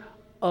worshiper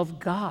of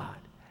God,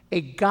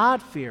 a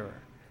God-fearer.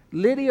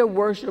 Lydia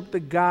worshiped the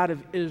God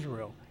of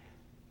Israel.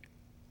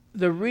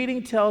 The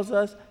reading tells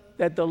us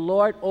that the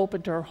Lord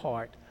opened her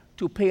heart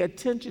to pay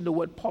attention to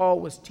what Paul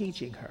was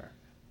teaching her.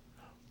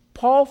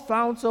 Paul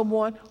found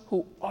someone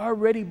who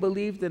already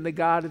believed in the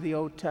God of the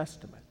Old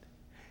Testament.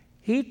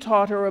 He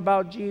taught her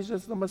about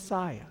Jesus the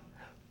Messiah,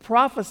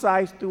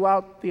 prophesied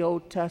throughout the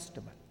Old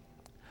Testament.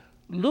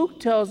 Luke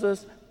tells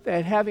us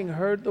that having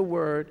heard the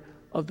word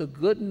of the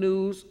good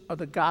news of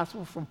the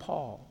gospel from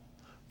Paul,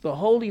 the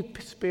Holy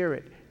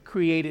Spirit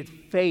created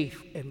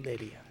faith in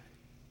Lydia.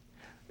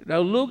 Now,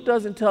 Luke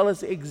doesn't tell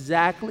us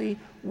exactly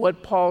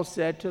what Paul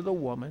said to the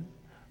woman,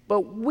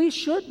 but we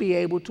should be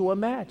able to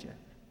imagine.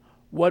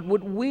 What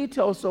would we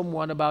tell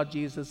someone about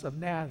Jesus of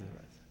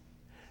Nazareth?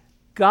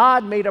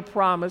 God made a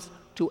promise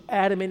to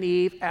Adam and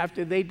Eve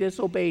after they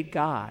disobeyed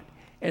God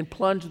and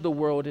plunged the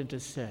world into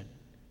sin.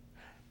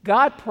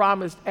 God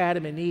promised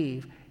Adam and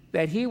Eve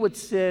that he would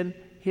send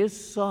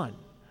his son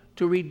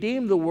to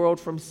redeem the world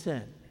from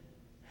sin.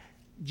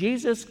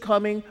 Jesus'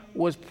 coming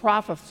was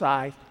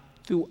prophesied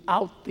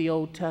throughout the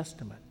Old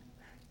Testament.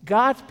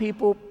 God's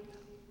people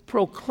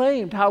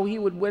proclaimed how he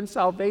would win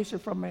salvation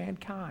from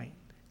mankind.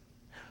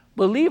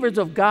 Believers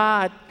of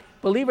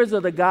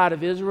the God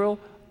of Israel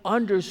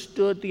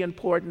understood the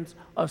importance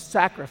of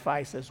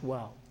sacrifice as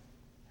well.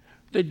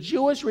 The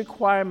Jewish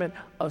requirement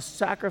of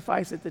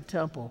sacrifice at the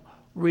temple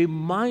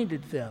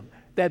reminded them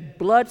that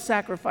blood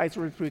sacrifice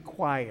was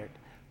required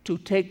to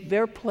take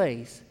their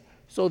place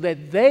so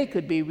that they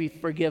could be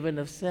forgiven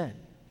of sin.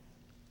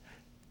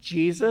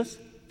 Jesus,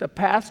 the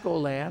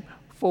Paschal Lamb,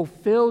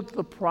 fulfilled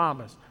the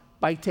promise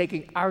by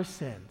taking our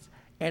sins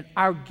and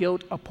our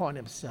guilt upon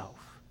himself,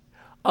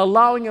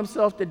 allowing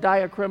himself to die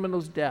a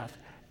criminal's death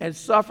and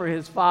suffer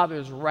his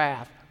Father's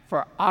wrath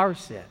for our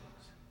sins.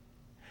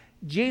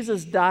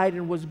 Jesus died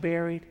and was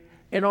buried,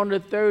 and on the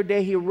third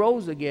day he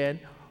rose again,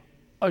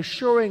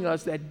 assuring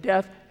us that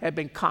death had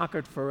been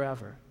conquered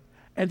forever,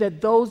 and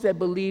that those that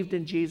believed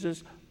in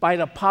Jesus by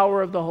the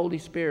power of the Holy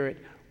Spirit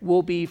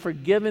will be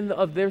forgiven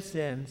of their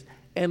sins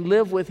and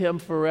live with him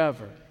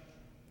forever.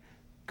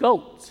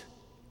 Goats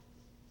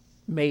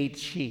made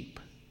sheep.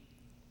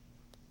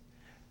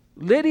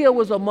 Lydia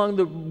was among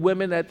the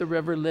women at the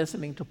river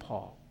listening to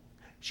Paul.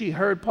 She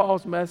heard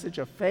Paul's message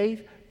of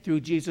faith through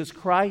Jesus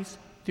Christ,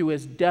 through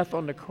his death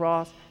on the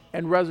cross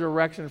and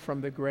resurrection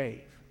from the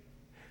grave.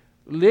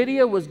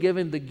 Lydia was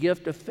given the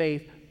gift of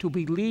faith to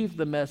believe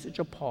the message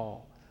of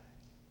Paul.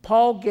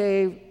 Paul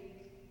gave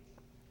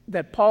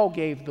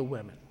the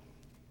women.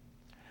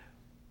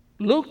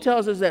 Luke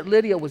tells us that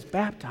Lydia was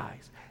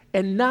baptized,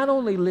 and not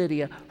only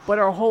Lydia, but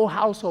her whole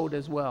household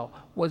as well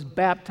was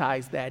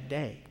baptized that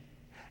day.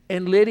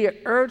 And Lydia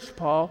urged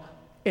Paul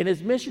and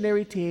his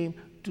missionary team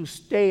to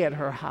stay at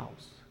her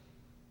house.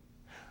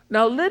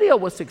 Now, Lydia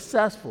was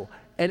successful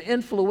and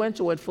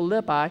influential at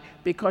Philippi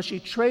because she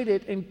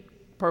traded in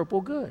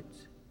purple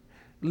goods.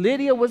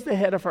 Lydia was the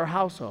head of her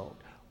household,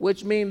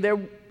 which means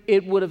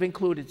it would have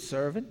included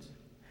servants,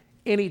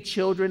 any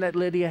children that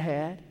Lydia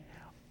had,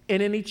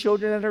 and any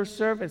children that her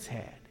servants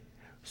had.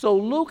 So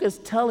Luke is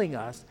telling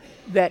us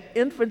that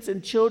infants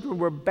and children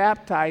were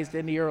baptized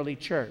in the early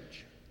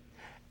church.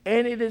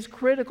 And it is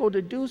critical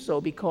to do so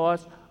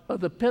because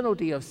of the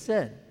penalty of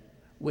sin,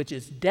 which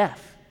is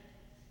death.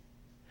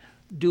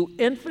 Do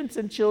infants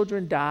and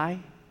children die?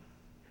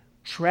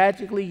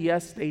 Tragically,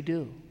 yes, they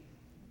do.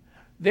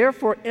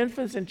 Therefore,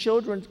 infants and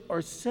children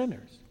are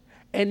sinners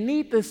and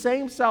need the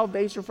same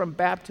salvation from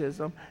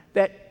baptism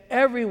that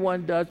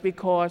everyone does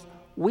because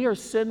we are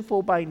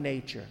sinful by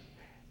nature,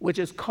 which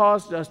has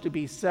caused us to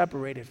be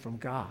separated from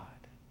God.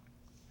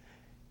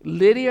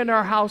 Lydia and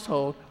her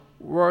household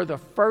were the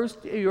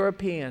first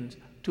Europeans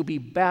to be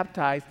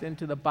baptized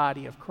into the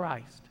body of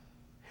Christ.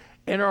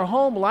 And her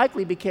home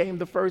likely became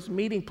the first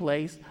meeting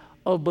place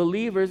of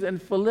believers in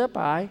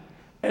Philippi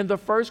and the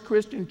first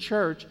Christian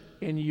church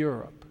in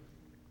Europe.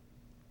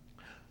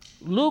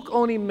 Luke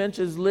only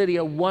mentions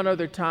Lydia one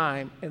other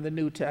time in the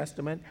New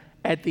Testament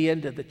at the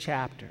end of the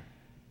chapter.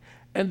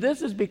 And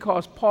this is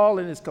because Paul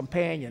and his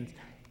companions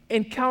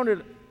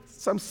encountered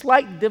some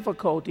slight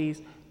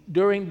difficulties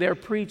during their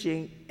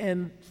preaching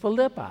in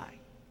Philippi.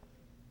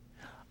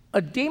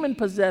 A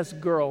demon-possessed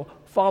girl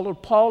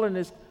followed Paul and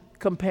his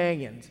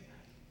companions.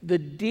 The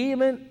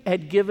demon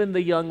had given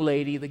the young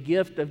lady the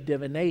gift of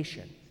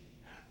divination.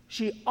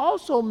 She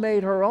also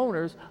made her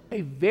owners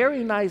a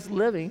very nice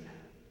living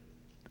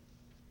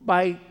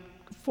by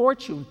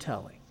fortune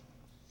telling.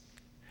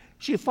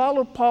 She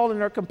followed Paul and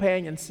her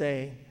companions,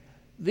 saying,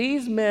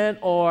 "These men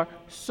are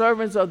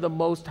servants of the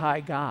Most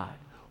High God,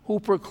 who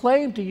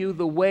proclaim to you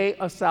the way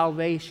of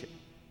salvation."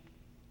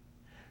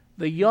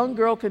 The young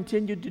girl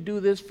continued to do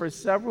this for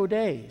several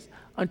days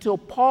until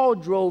Paul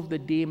drove the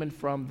demon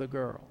from the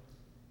girl.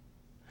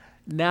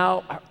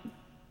 Now,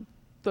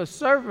 the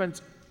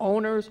servants,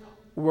 owners,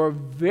 were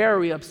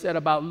very upset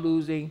about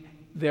losing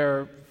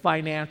their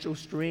financial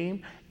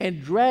stream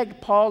and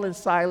dragged Paul and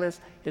Silas,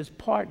 his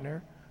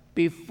partner,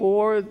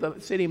 before the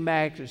city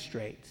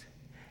magistrates.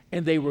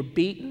 And they were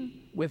beaten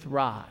with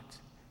rods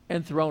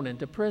and thrown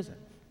into prison.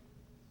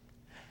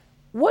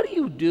 What do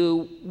you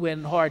do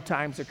when hard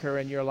times occur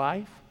in your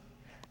life?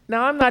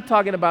 Now, I'm not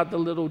talking about the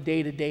little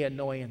day-to-day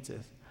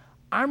annoyances.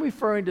 I'm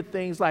referring to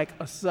things like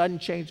a sudden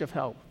change of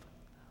health,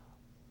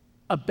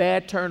 a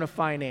bad turn of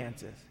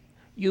finances.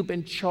 You've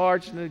been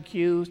charged and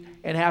accused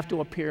and have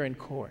to appear in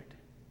court.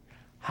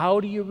 How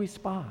do you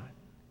respond?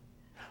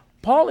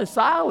 Paul and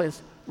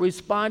Silas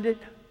responded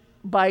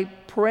by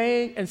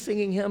praying and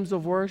singing hymns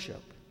of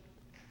worship,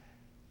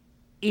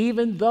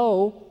 even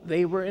though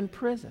they were in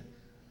prison.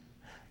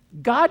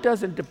 God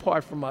doesn't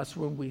depart from us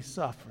when we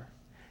suffer.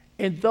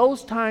 In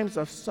those times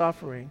of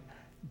suffering,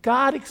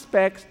 God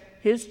expects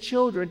his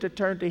children to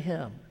turn to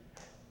him,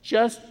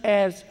 just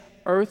as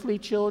earthly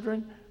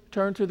children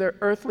turn to their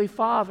earthly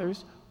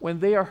fathers when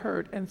they are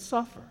hurt and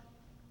suffer.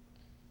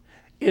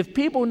 If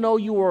people know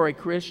you are a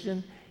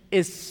Christian,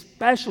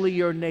 especially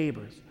your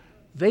neighbors,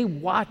 they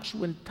watch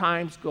when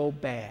times go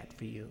bad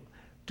for you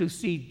to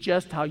see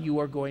just how you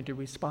are going to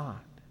respond.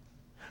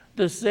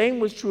 The same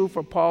was true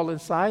for Paul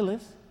and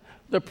Silas.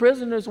 The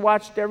prisoners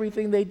watched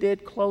everything they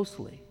did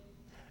closely,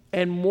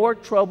 and more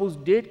troubles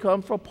did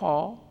come for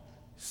Paul,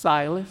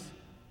 Silas,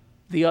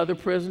 the other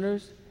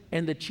prisoners,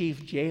 and the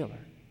chief jailer.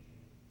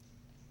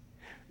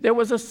 There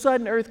was a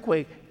sudden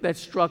earthquake that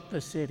struck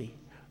the city.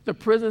 The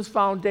prison's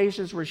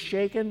foundations were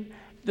shaken,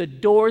 the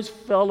doors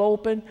fell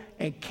open,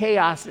 and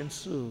chaos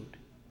ensued.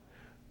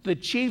 The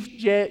chief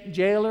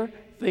jailer,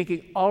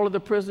 thinking all of the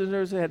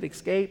prisoners had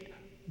escaped,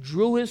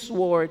 drew his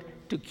sword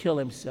to kill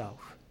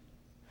himself.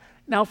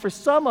 Now, for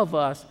some of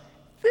us,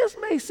 this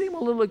may seem a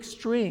little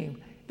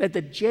extreme that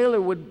the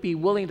jailer would be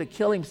willing to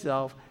kill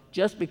himself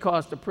just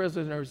because the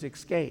prisoners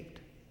escaped.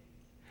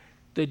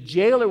 The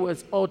jailer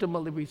was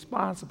ultimately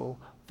responsible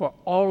for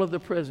all of the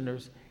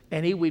prisoners,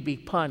 and he would be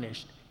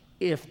punished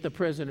if the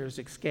prisoners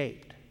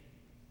escaped.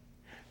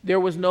 There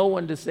was no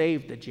one to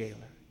save the jailer.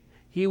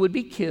 He would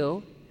be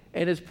killed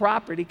and his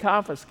property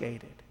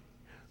confiscated.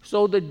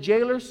 So the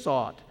jailer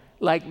sought,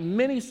 like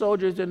many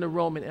soldiers in the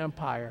Roman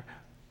Empire,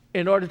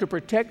 in order to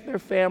protect their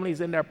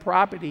families and their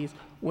properties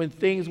when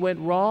things went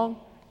wrong,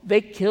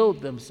 they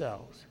killed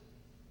themselves.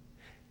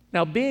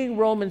 Now, being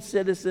Roman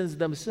citizens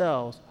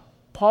themselves,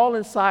 Paul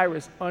and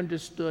Silas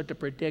understood the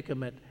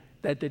predicament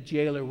that the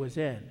jailer was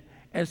in,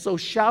 and so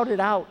shouted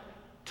out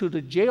to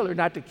the jailer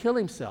not to kill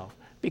himself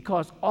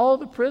because all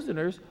the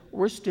prisoners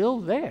were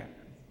still there.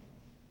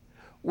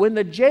 When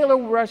the jailer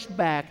rushed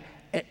back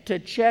to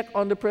check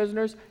on the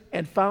prisoners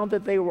and found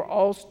that they were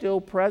all still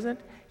present,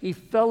 he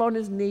fell on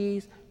his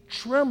knees,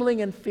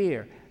 trembling in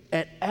fear,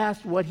 and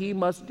asked what he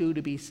must do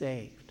to be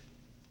saved.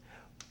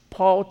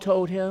 Paul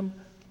told him,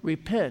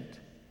 "Repent,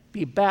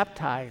 be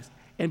baptized,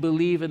 and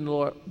believe in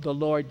the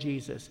Lord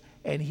Jesus,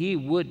 and he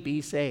would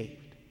be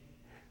saved."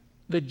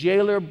 The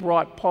jailer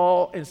brought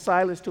Paul and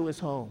Silas to his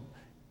home,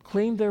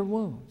 cleaned their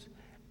wounds,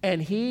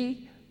 and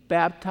he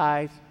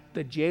baptized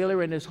the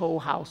jailer and his whole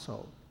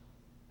household,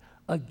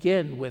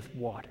 again with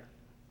water.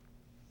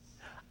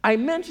 I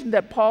mentioned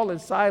that Paul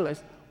and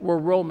Silas were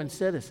Roman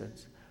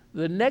citizens.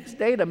 The next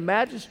day, the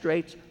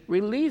magistrates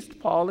released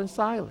Paul and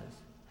Silas.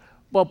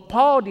 But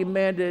Paul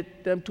demanded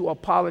them to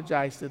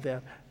apologize to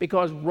them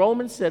because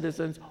Roman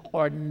citizens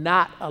are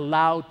not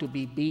allowed to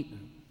be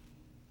beaten.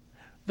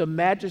 The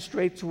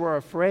magistrates were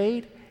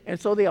afraid, and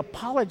so they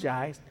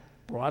apologized,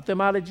 brought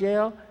them out of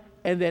jail,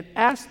 and then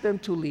asked them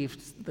to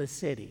leave the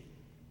city.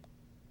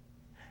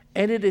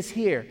 And it is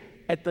here,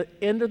 at the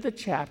end of the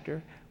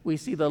chapter, we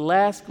see the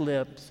last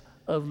glimpse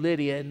of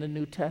Lydia in the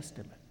New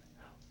Testament.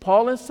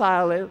 Paul and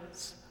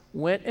Silas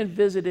went and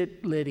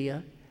visited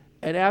Lydia,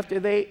 and after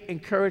they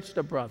encouraged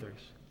the brothers,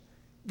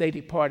 they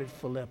departed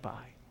Philippi.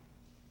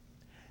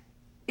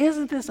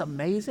 Isn't this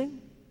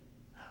amazing?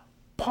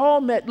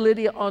 Paul met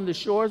Lydia on the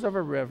shores of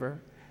a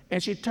river,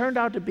 and she turned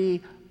out to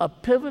be a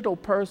pivotal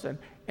person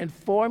in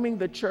forming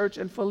the church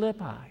in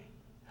Philippi,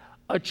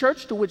 a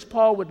church to which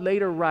Paul would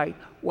later write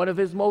one of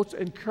his most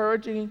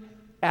encouraging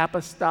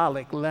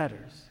apostolic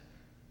letters.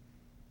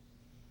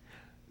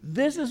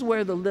 This is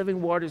where the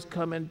living waters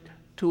come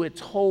into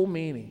its whole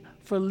meaning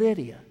for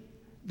Lydia,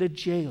 the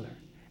jailer,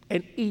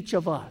 and each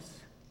of us.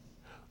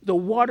 The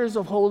waters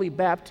of holy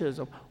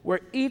baptism,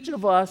 where each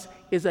of us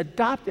is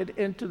adopted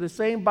into the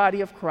same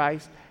body of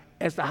Christ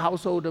as the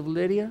household of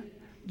Lydia,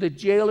 the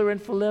jailer in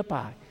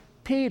Philippi,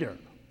 Peter,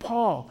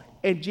 Paul,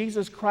 and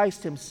Jesus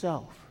Christ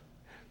himself,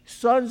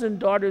 sons and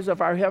daughters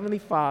of our Heavenly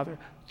Father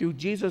through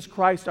Jesus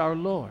Christ our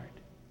Lord.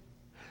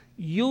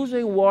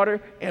 Using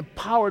water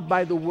empowered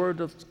by the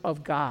Word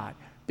of God,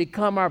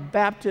 become our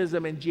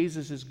baptism in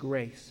Jesus'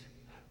 grace,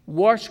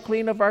 washed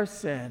clean of our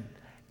sin,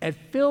 and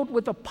filled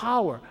with the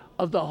power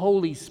of the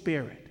Holy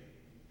Spirit.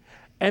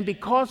 And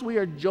because we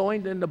are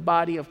joined in the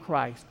body of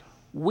Christ,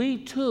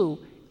 we too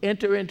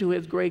enter into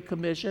his great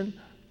commission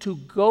to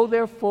go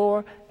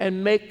therefore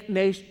and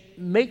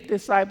make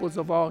disciples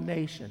of all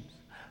nations,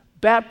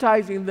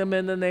 baptizing them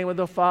in the name of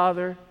the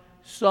Father,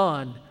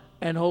 Son,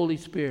 and Holy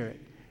Spirit,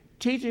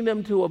 teaching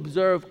them to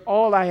observe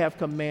all I have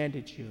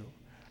commanded you.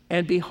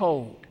 And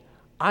behold,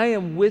 I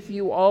am with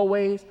you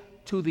always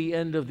to the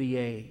end of the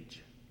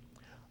age.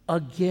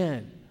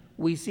 Again,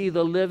 we see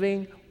the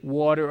living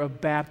water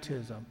of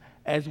baptism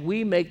as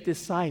we make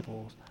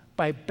disciples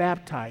by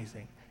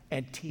baptizing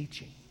and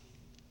teaching.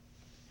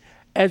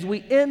 As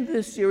we end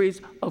this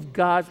series of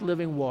God's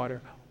living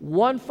water,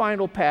 one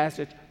final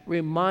passage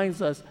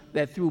reminds us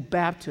that through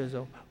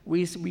baptism,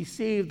 we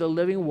receive the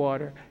living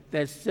water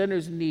that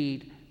sinners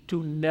need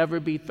to never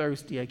be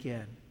thirsty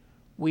again.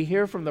 We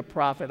hear from the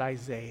prophet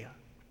Isaiah.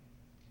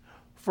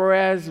 For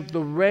as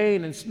the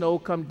rain and snow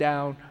come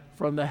down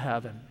from the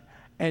heaven,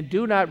 and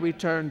do not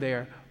return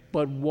there,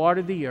 but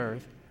water the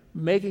earth,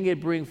 making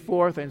it bring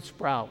forth and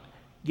sprout,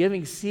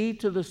 giving seed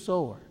to the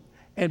sower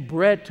and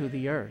bread to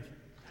the earth,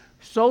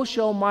 so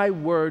shall my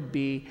word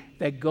be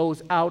that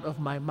goes out of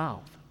my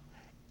mouth.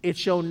 It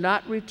shall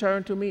not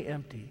return to me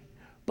empty,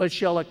 but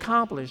shall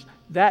accomplish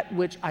that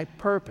which I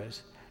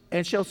purpose,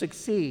 and shall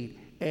succeed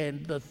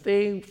in the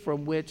thing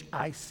from which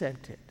I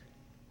sent it.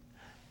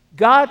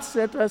 God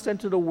sent us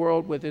into the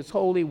world with his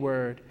holy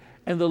word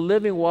and the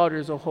living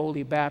waters of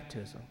holy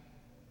baptism.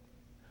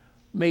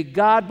 May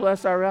God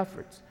bless our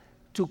efforts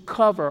to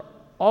cover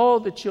all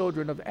the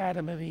children of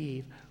Adam and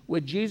Eve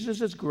with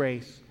Jesus'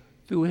 grace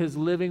through his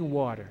living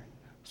water,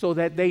 so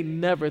that they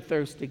never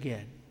thirst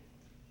again.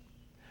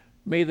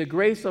 May the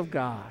grace of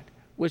God,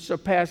 which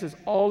surpasses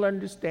all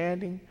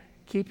understanding,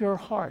 keep your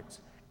hearts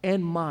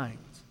and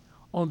minds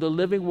on the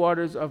living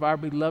waters of our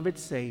beloved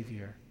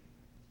Savior.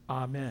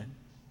 Amen.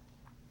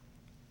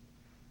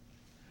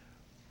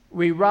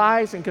 We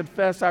rise and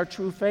confess our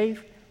true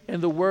faith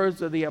in the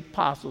words of the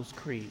Apostles'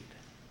 Creed.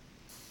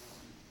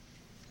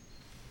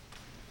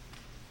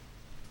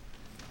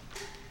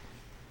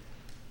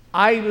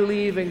 I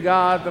believe in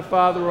God, the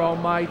Father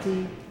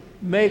Almighty,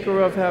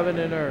 maker of heaven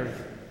and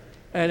earth,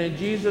 and in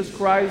Jesus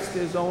Christ,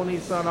 his only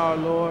Son, our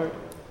Lord,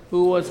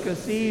 who was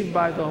conceived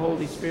by the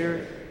Holy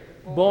Spirit,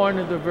 born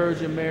of the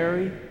Virgin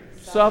Mary,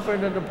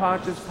 suffered under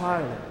Pontius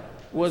Pilate,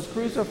 was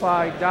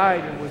crucified,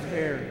 died, and was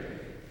buried.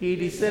 He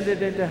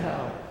descended into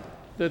hell.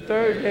 The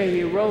third day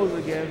he rose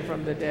again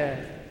from the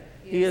dead.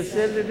 He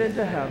ascended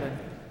into heaven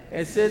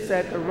and sits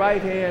at the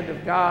right hand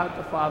of God,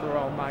 the Father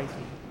Almighty.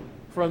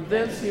 From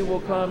thence he will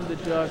come to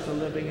judge the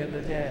living and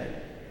the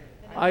dead.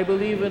 I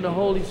believe in the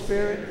Holy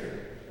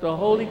Spirit, the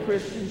holy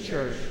Christian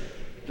church,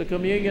 the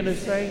communion of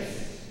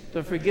saints,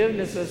 the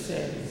forgiveness of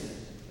sins,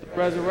 the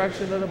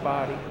resurrection of the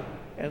body,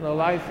 and the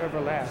life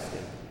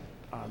everlasting.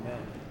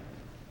 Amen.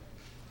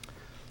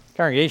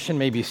 Congregation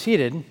may be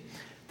seated.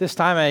 This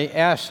time I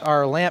ask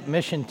our LAMP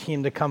mission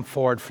team to come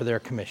forward for their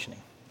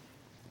commissioning.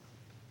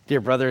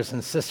 Dear brothers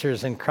and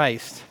sisters in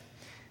Christ,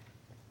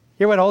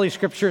 hear what Holy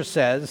Scripture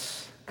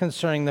says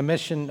concerning the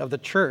mission of the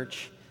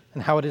church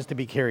and how it is to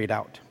be carried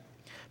out.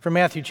 From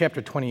Matthew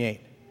chapter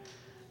 28,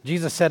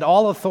 Jesus said,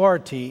 "All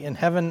authority in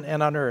heaven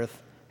and on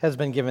earth has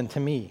been given to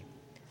me.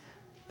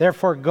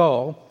 Therefore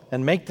go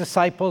and make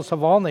disciples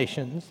of all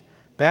nations,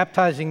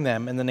 baptizing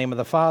them in the name of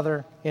the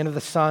Father, and of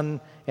the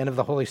Son, and of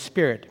the Holy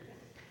Spirit,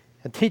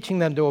 and teaching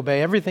them to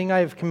obey everything I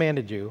have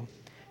commanded you,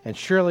 and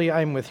surely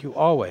I am with you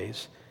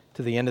always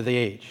to the end of the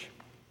age."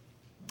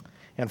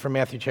 And from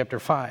Matthew chapter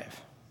 5,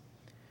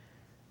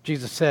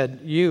 Jesus said,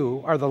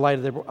 you are the light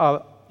of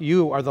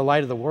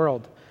the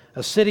world.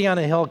 A city on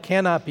a hill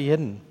cannot be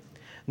hidden.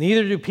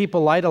 Neither do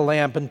people light a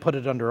lamp and put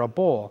it under a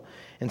bowl.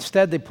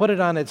 Instead, they put it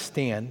on its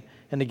stand,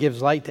 and it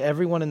gives light to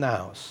everyone in the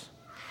house.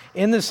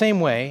 In the same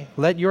way,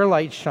 let your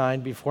light shine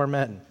before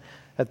men,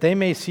 that they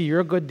may see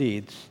your good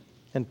deeds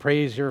and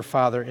praise your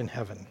Father in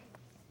heaven.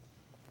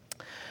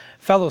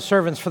 Fellow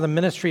servants for the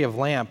ministry of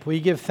LAMP, we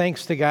give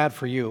thanks to God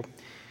for you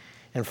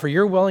and for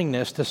your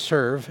willingness to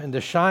serve and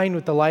to shine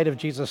with the light of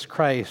Jesus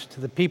Christ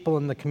to the people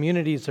in the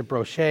communities of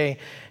Brochet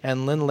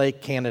and Lynn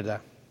Lake, Canada.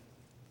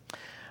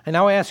 I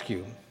now ask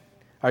you,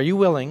 are you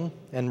willing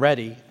and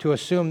ready to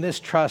assume this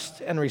trust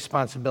and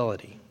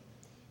responsibility?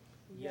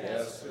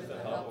 Yes, with the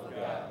help of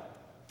God.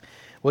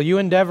 Will you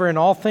endeavor in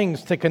all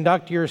things to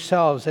conduct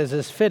yourselves as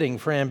is fitting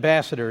for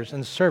ambassadors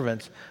and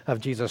servants of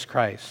Jesus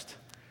Christ?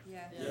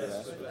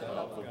 Yes, with the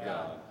help of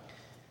God.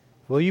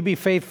 Will you be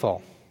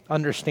faithful,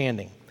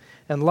 understanding,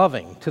 and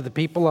loving to the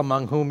people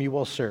among whom you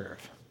will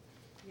serve?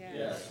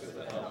 Yes, with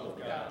the help of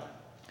God.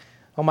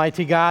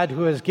 Almighty God,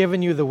 who has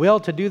given you the will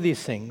to do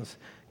these things,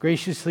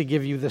 graciously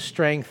give you the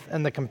strength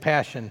and the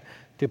compassion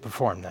to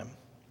perform them.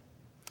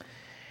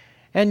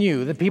 And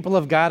you, the people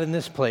of God in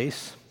this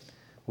place,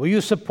 will you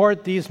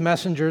support these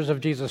messengers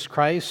of Jesus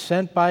Christ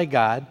sent by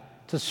God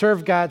to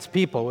serve God's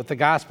people with the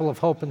gospel of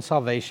hope and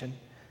salvation?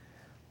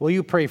 Will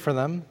you pray for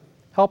them,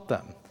 help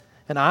them,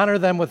 and honor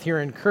them with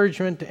your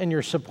encouragement and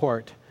your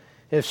support?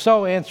 If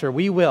so, answer,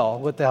 we will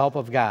with the help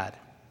of God.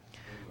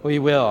 We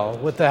will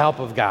with the help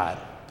of God.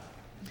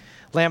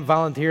 LAMP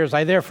volunteers,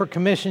 I therefore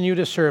commission you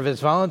to serve as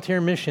volunteer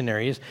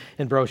missionaries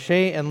in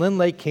Brochet and Lynn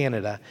Lake,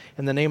 Canada,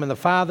 in the name of the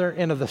Father,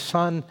 and of the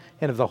Son,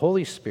 and of the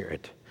Holy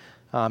Spirit.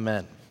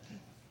 Amen.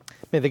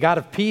 May the God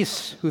of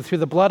peace, who through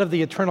the blood of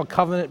the eternal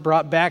covenant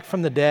brought back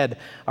from the dead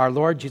our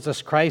Lord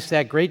Jesus Christ,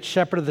 that great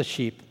shepherd of the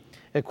sheep,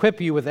 equip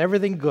you with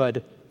everything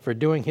good for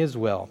doing his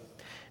will.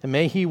 And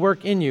may he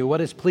work in you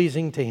what is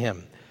pleasing to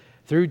him,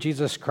 through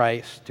Jesus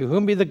Christ, to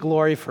whom be the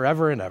glory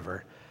forever and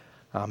ever.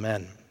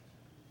 Amen.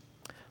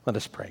 Let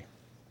us pray.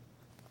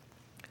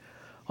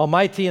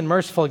 Almighty and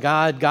merciful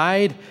God,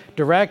 guide,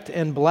 direct,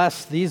 and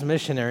bless these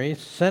missionaries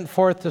sent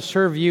forth to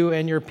serve you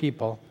and your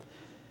people.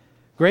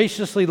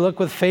 Graciously look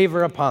with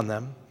favor upon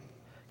them.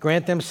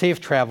 Grant them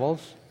safe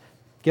travels.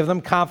 Give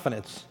them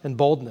confidence and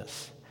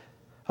boldness.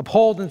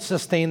 Uphold and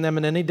sustain them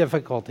in any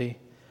difficulty.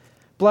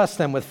 Bless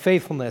them with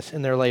faithfulness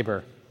in their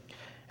labor.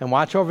 And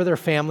watch over their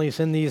families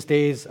in these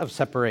days of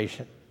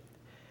separation.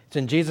 It's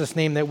in Jesus'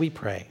 name that we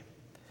pray.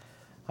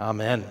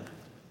 Amen.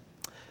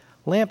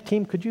 Lamp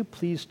team, could you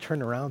please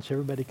turn around so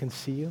everybody can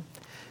see you?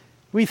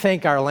 We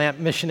thank our Lamp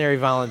missionary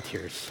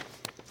volunteers.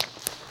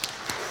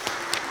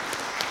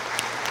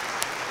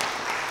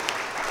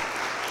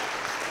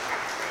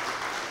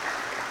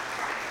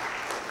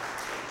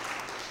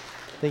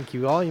 Thank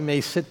you all. You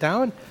may sit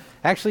down.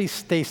 Actually,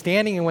 stay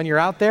standing, and when you're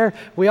out there,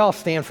 we all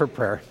stand for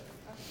prayer.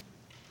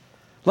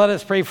 Let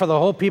us pray for the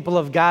whole people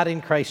of God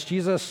in Christ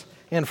Jesus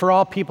and for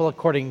all people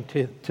according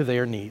to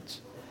their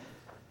needs.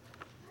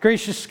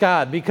 Gracious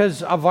God,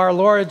 because of our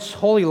Lord's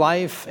holy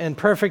life and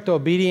perfect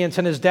obedience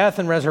in his death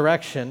and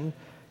resurrection,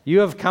 you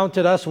have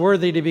counted us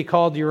worthy to be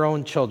called your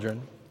own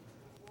children.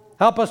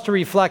 Help us to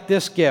reflect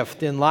this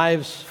gift in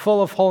lives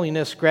full of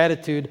holiness,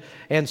 gratitude,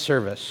 and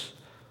service.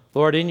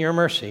 Lord, in your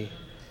mercy,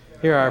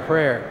 hear our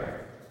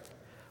prayer.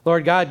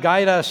 Lord God,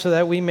 guide us so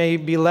that we may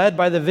be led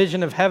by the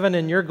vision of heaven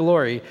and your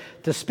glory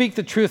to speak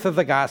the truth of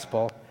the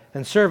gospel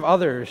and serve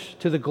others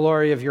to the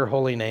glory of your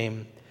holy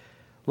name.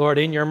 Lord,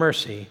 in your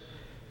mercy,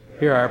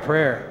 hear our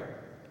prayer.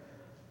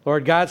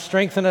 Lord God,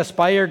 strengthen us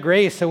by your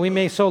grace that we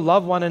may so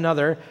love one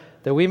another,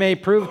 that we may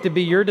prove to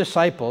be your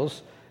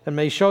disciples and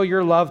may show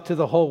your love to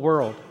the whole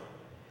world.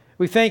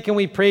 We thank and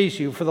we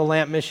praise you for the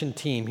Lamp Mission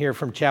team here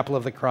from Chapel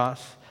of the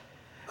Cross.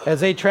 As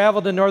they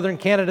travel to northern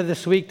Canada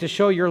this week to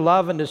show your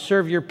love and to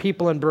serve your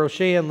people in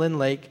Brochet and Lynn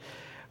Lake,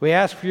 we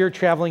ask for your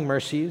traveling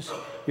mercies,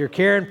 your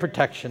care and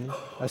protection,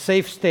 a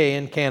safe stay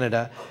in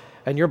Canada,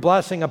 and your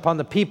blessing upon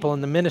the people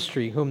and the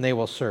ministry whom they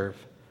will serve.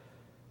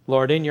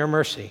 Lord, in your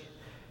mercy,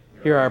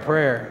 hear our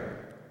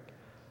prayer.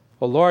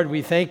 Oh Lord,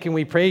 we thank and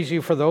we praise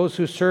you for those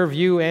who serve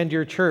you and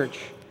your church.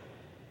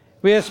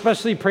 We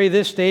especially pray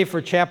this day for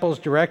Chapel's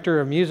Director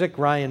of Music,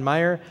 Ryan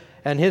Meyer,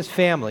 and his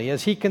family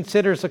as he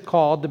considers a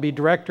call to be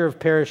Director of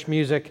Parish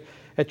Music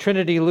at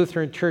Trinity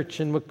Lutheran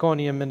Church in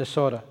Waconia,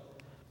 Minnesota.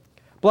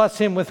 Bless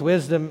him with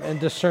wisdom and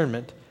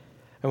discernment,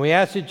 and we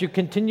ask that you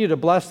continue to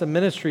bless the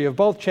ministry of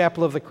both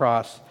Chapel of the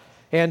Cross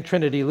and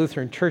Trinity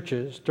Lutheran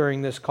churches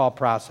during this call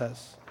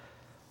process.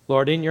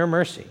 Lord, in your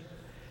mercy,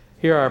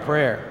 hear our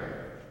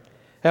prayer.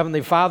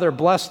 Heavenly Father,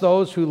 bless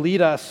those who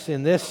lead us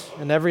in this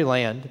and every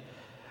land.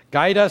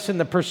 Guide us in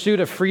the pursuit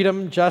of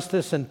freedom,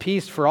 justice, and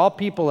peace for all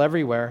people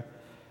everywhere.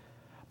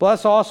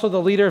 Bless also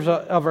the leaders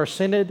of our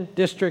synod,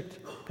 district,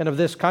 and of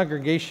this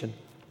congregation.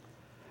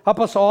 Help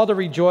us all to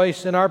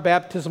rejoice in our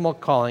baptismal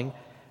calling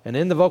and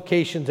in the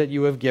vocations that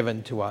you have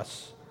given to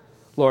us.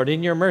 Lord,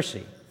 in your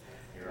mercy,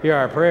 hear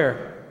our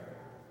prayer.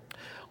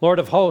 Lord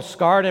of hosts,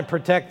 guard and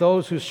protect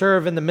those who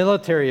serve in the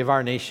military of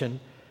our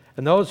nation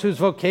and those whose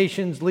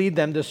vocations lead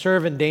them to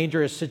serve in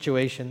dangerous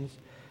situations.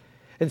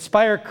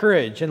 Inspire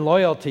courage and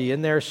loyalty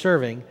in their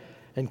serving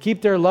and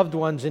keep their loved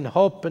ones in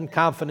hope and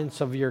confidence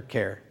of your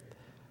care.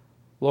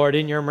 Lord,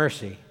 in your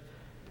mercy,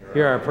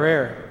 hear our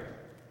prayer.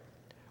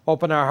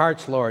 Open our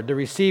hearts, Lord, to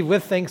receive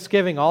with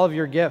thanksgiving all of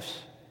your gifts.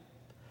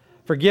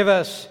 Forgive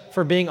us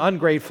for being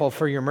ungrateful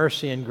for your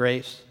mercy and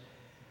grace.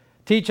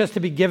 Teach us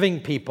to be giving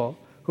people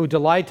who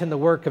delight in the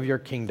work of your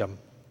kingdom.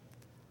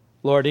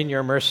 Lord, in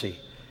your mercy,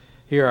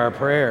 hear our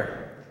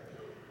prayer.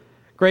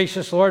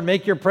 Gracious Lord,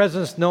 make your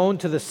presence known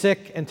to the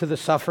sick and to the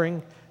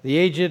suffering, the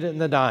aged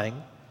and the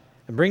dying,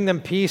 and bring them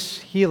peace,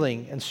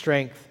 healing, and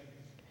strength.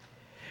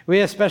 We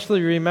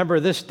especially remember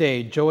this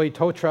day Joey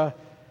Totra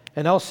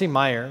and Elsie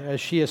Meyer as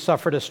she has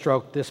suffered a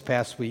stroke this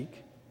past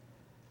week.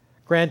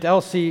 Grant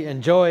Elsie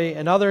and Joey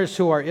and others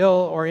who are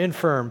ill or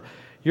infirm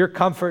your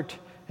comfort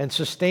and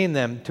sustain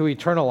them to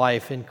eternal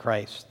life in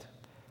Christ.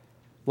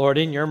 Lord,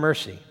 in your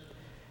mercy,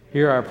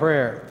 hear our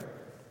prayer.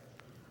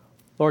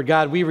 Lord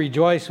God, we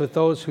rejoice with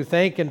those who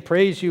thank and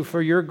praise you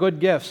for your good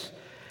gifts,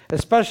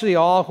 especially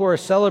all who are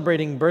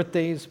celebrating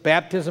birthdays,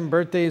 baptism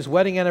birthdays,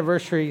 wedding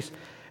anniversaries,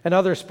 and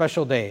other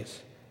special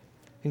days,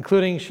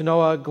 including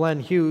Shanoa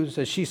Glenn Hughes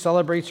as she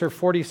celebrates her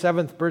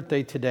 47th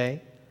birthday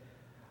today,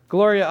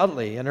 Gloria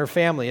Utley and her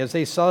family as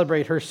they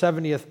celebrate her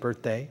 70th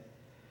birthday,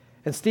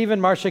 and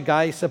Stephen Marcia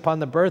Geis upon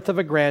the birth of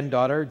a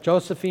granddaughter,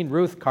 Josephine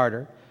Ruth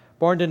Carter,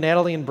 born to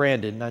Natalie and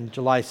Brandon on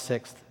July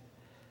 6th.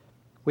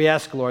 We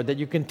ask, Lord, that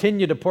you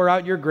continue to pour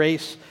out your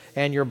grace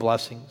and your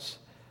blessings.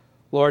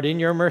 Lord, in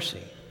your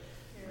mercy,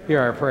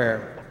 hear our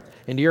prayer.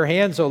 Into your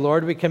hands, O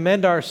Lord, we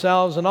commend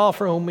ourselves and all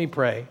for whom we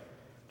pray,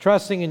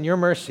 trusting in your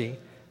mercy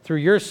through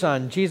your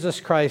Son, Jesus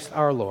Christ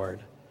our Lord.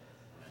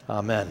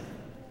 Amen.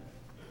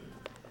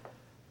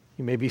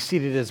 You may be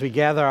seated as we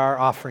gather our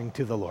offering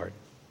to the Lord.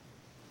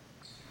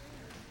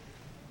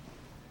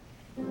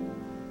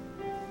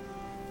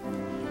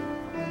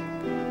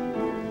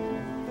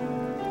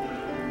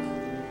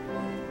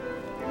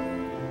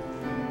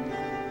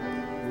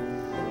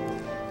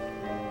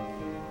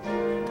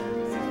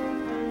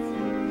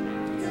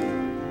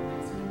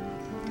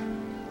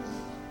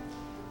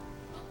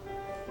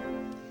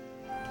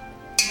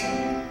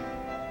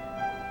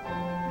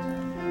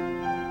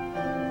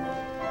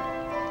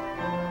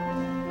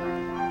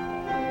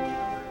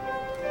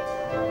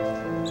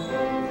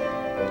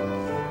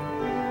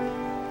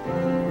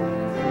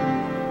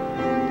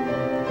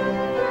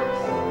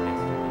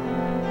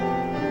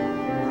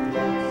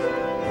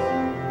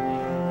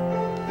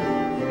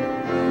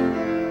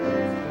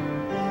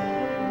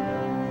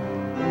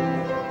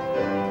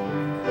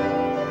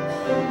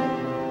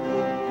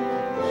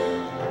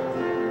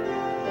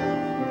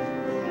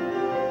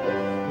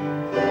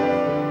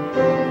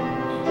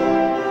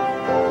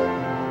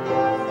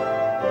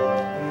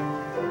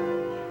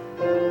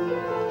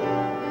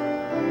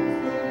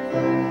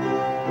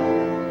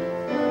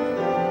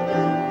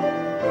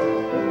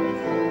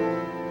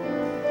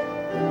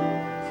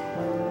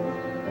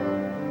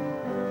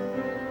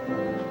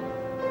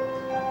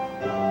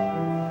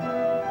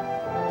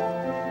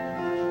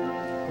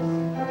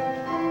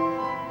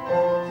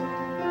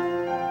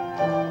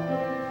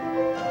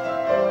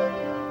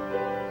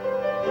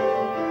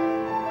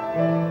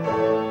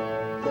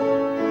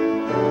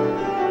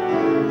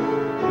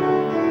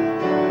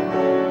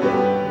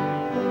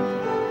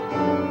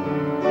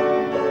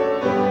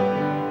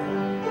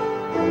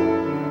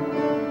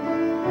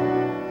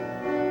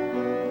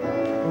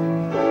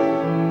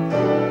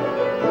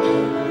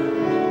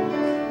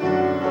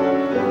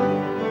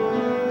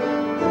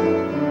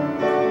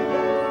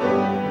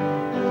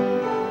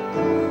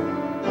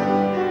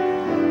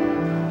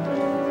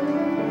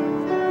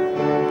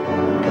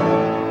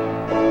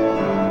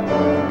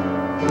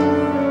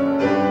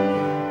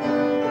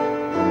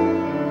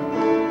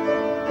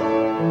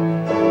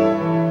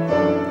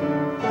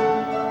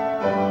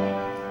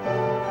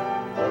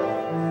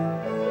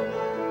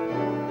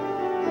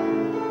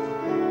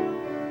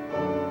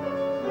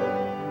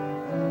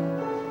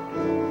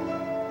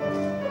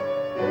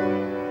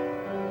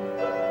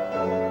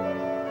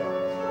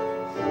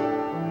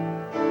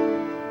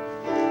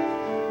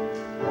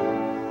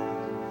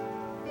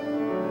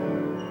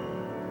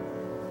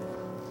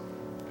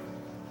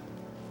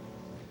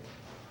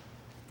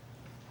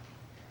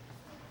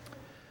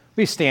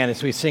 We stand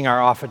as we sing our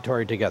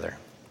offertory together.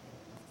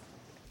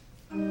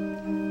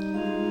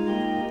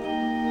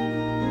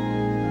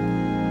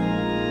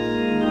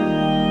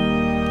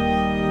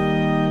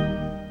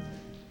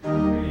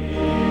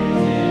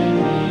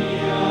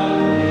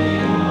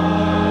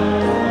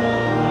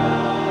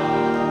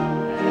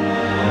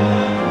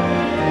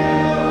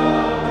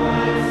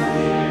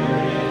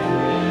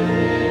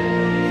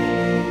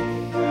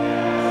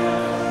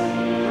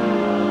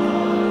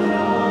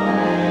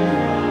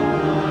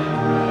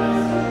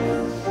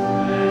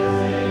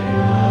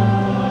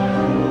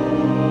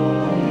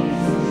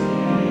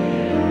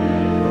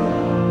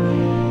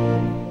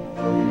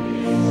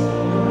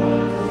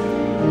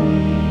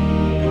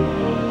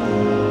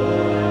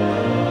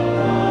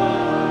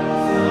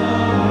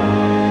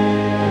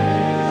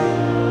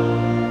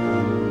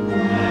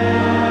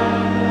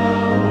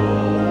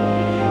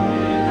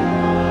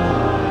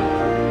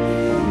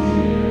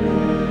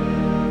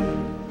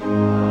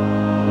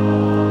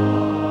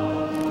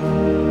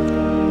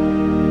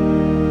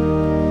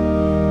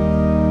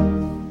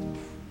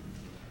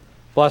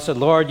 Blessed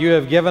Lord, you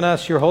have given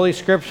us your holy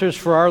scriptures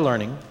for our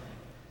learning.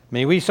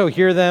 May we so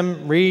hear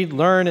them, read,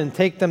 learn, and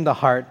take them to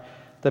heart,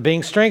 that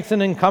being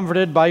strengthened and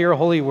comforted by your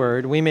holy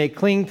word, we may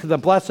cling to the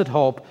blessed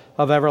hope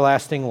of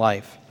everlasting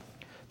life.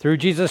 Through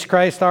Jesus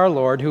Christ our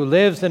Lord, who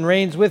lives and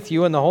reigns with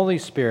you in the Holy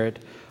Spirit,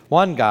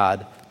 one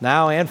God,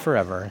 now and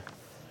forever.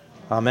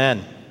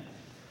 Amen.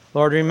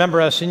 Lord, remember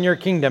us in your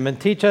kingdom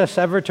and teach us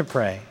ever to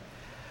pray.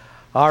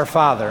 Our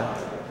Father,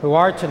 who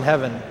art in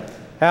heaven,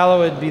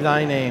 hallowed be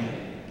thy name.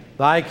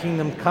 Thy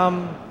kingdom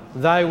come,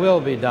 thy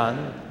will be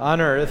done,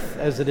 on earth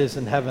as it is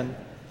in heaven.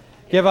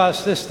 Give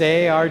us this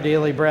day our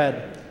daily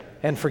bread,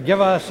 and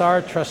forgive us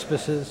our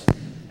trespasses,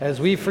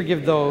 as we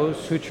forgive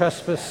those who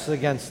trespass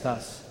against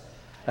us.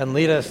 And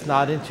lead us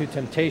not into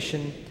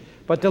temptation,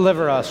 but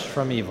deliver us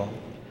from evil.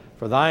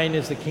 For thine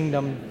is the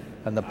kingdom,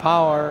 and the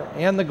power,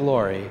 and the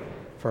glory,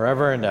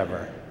 forever and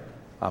ever.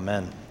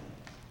 Amen.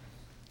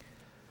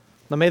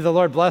 Now may the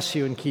Lord bless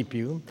you and keep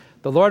you.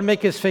 The Lord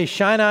make his face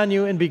shine on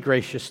you and be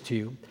gracious to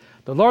you.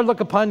 The Lord look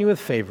upon you with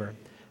favor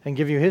and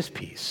give you his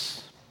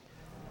peace.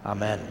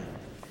 Amen.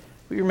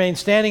 We remain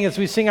standing as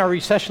we sing our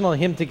recessional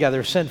hymn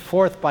together, sent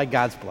forth by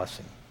God's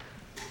blessing.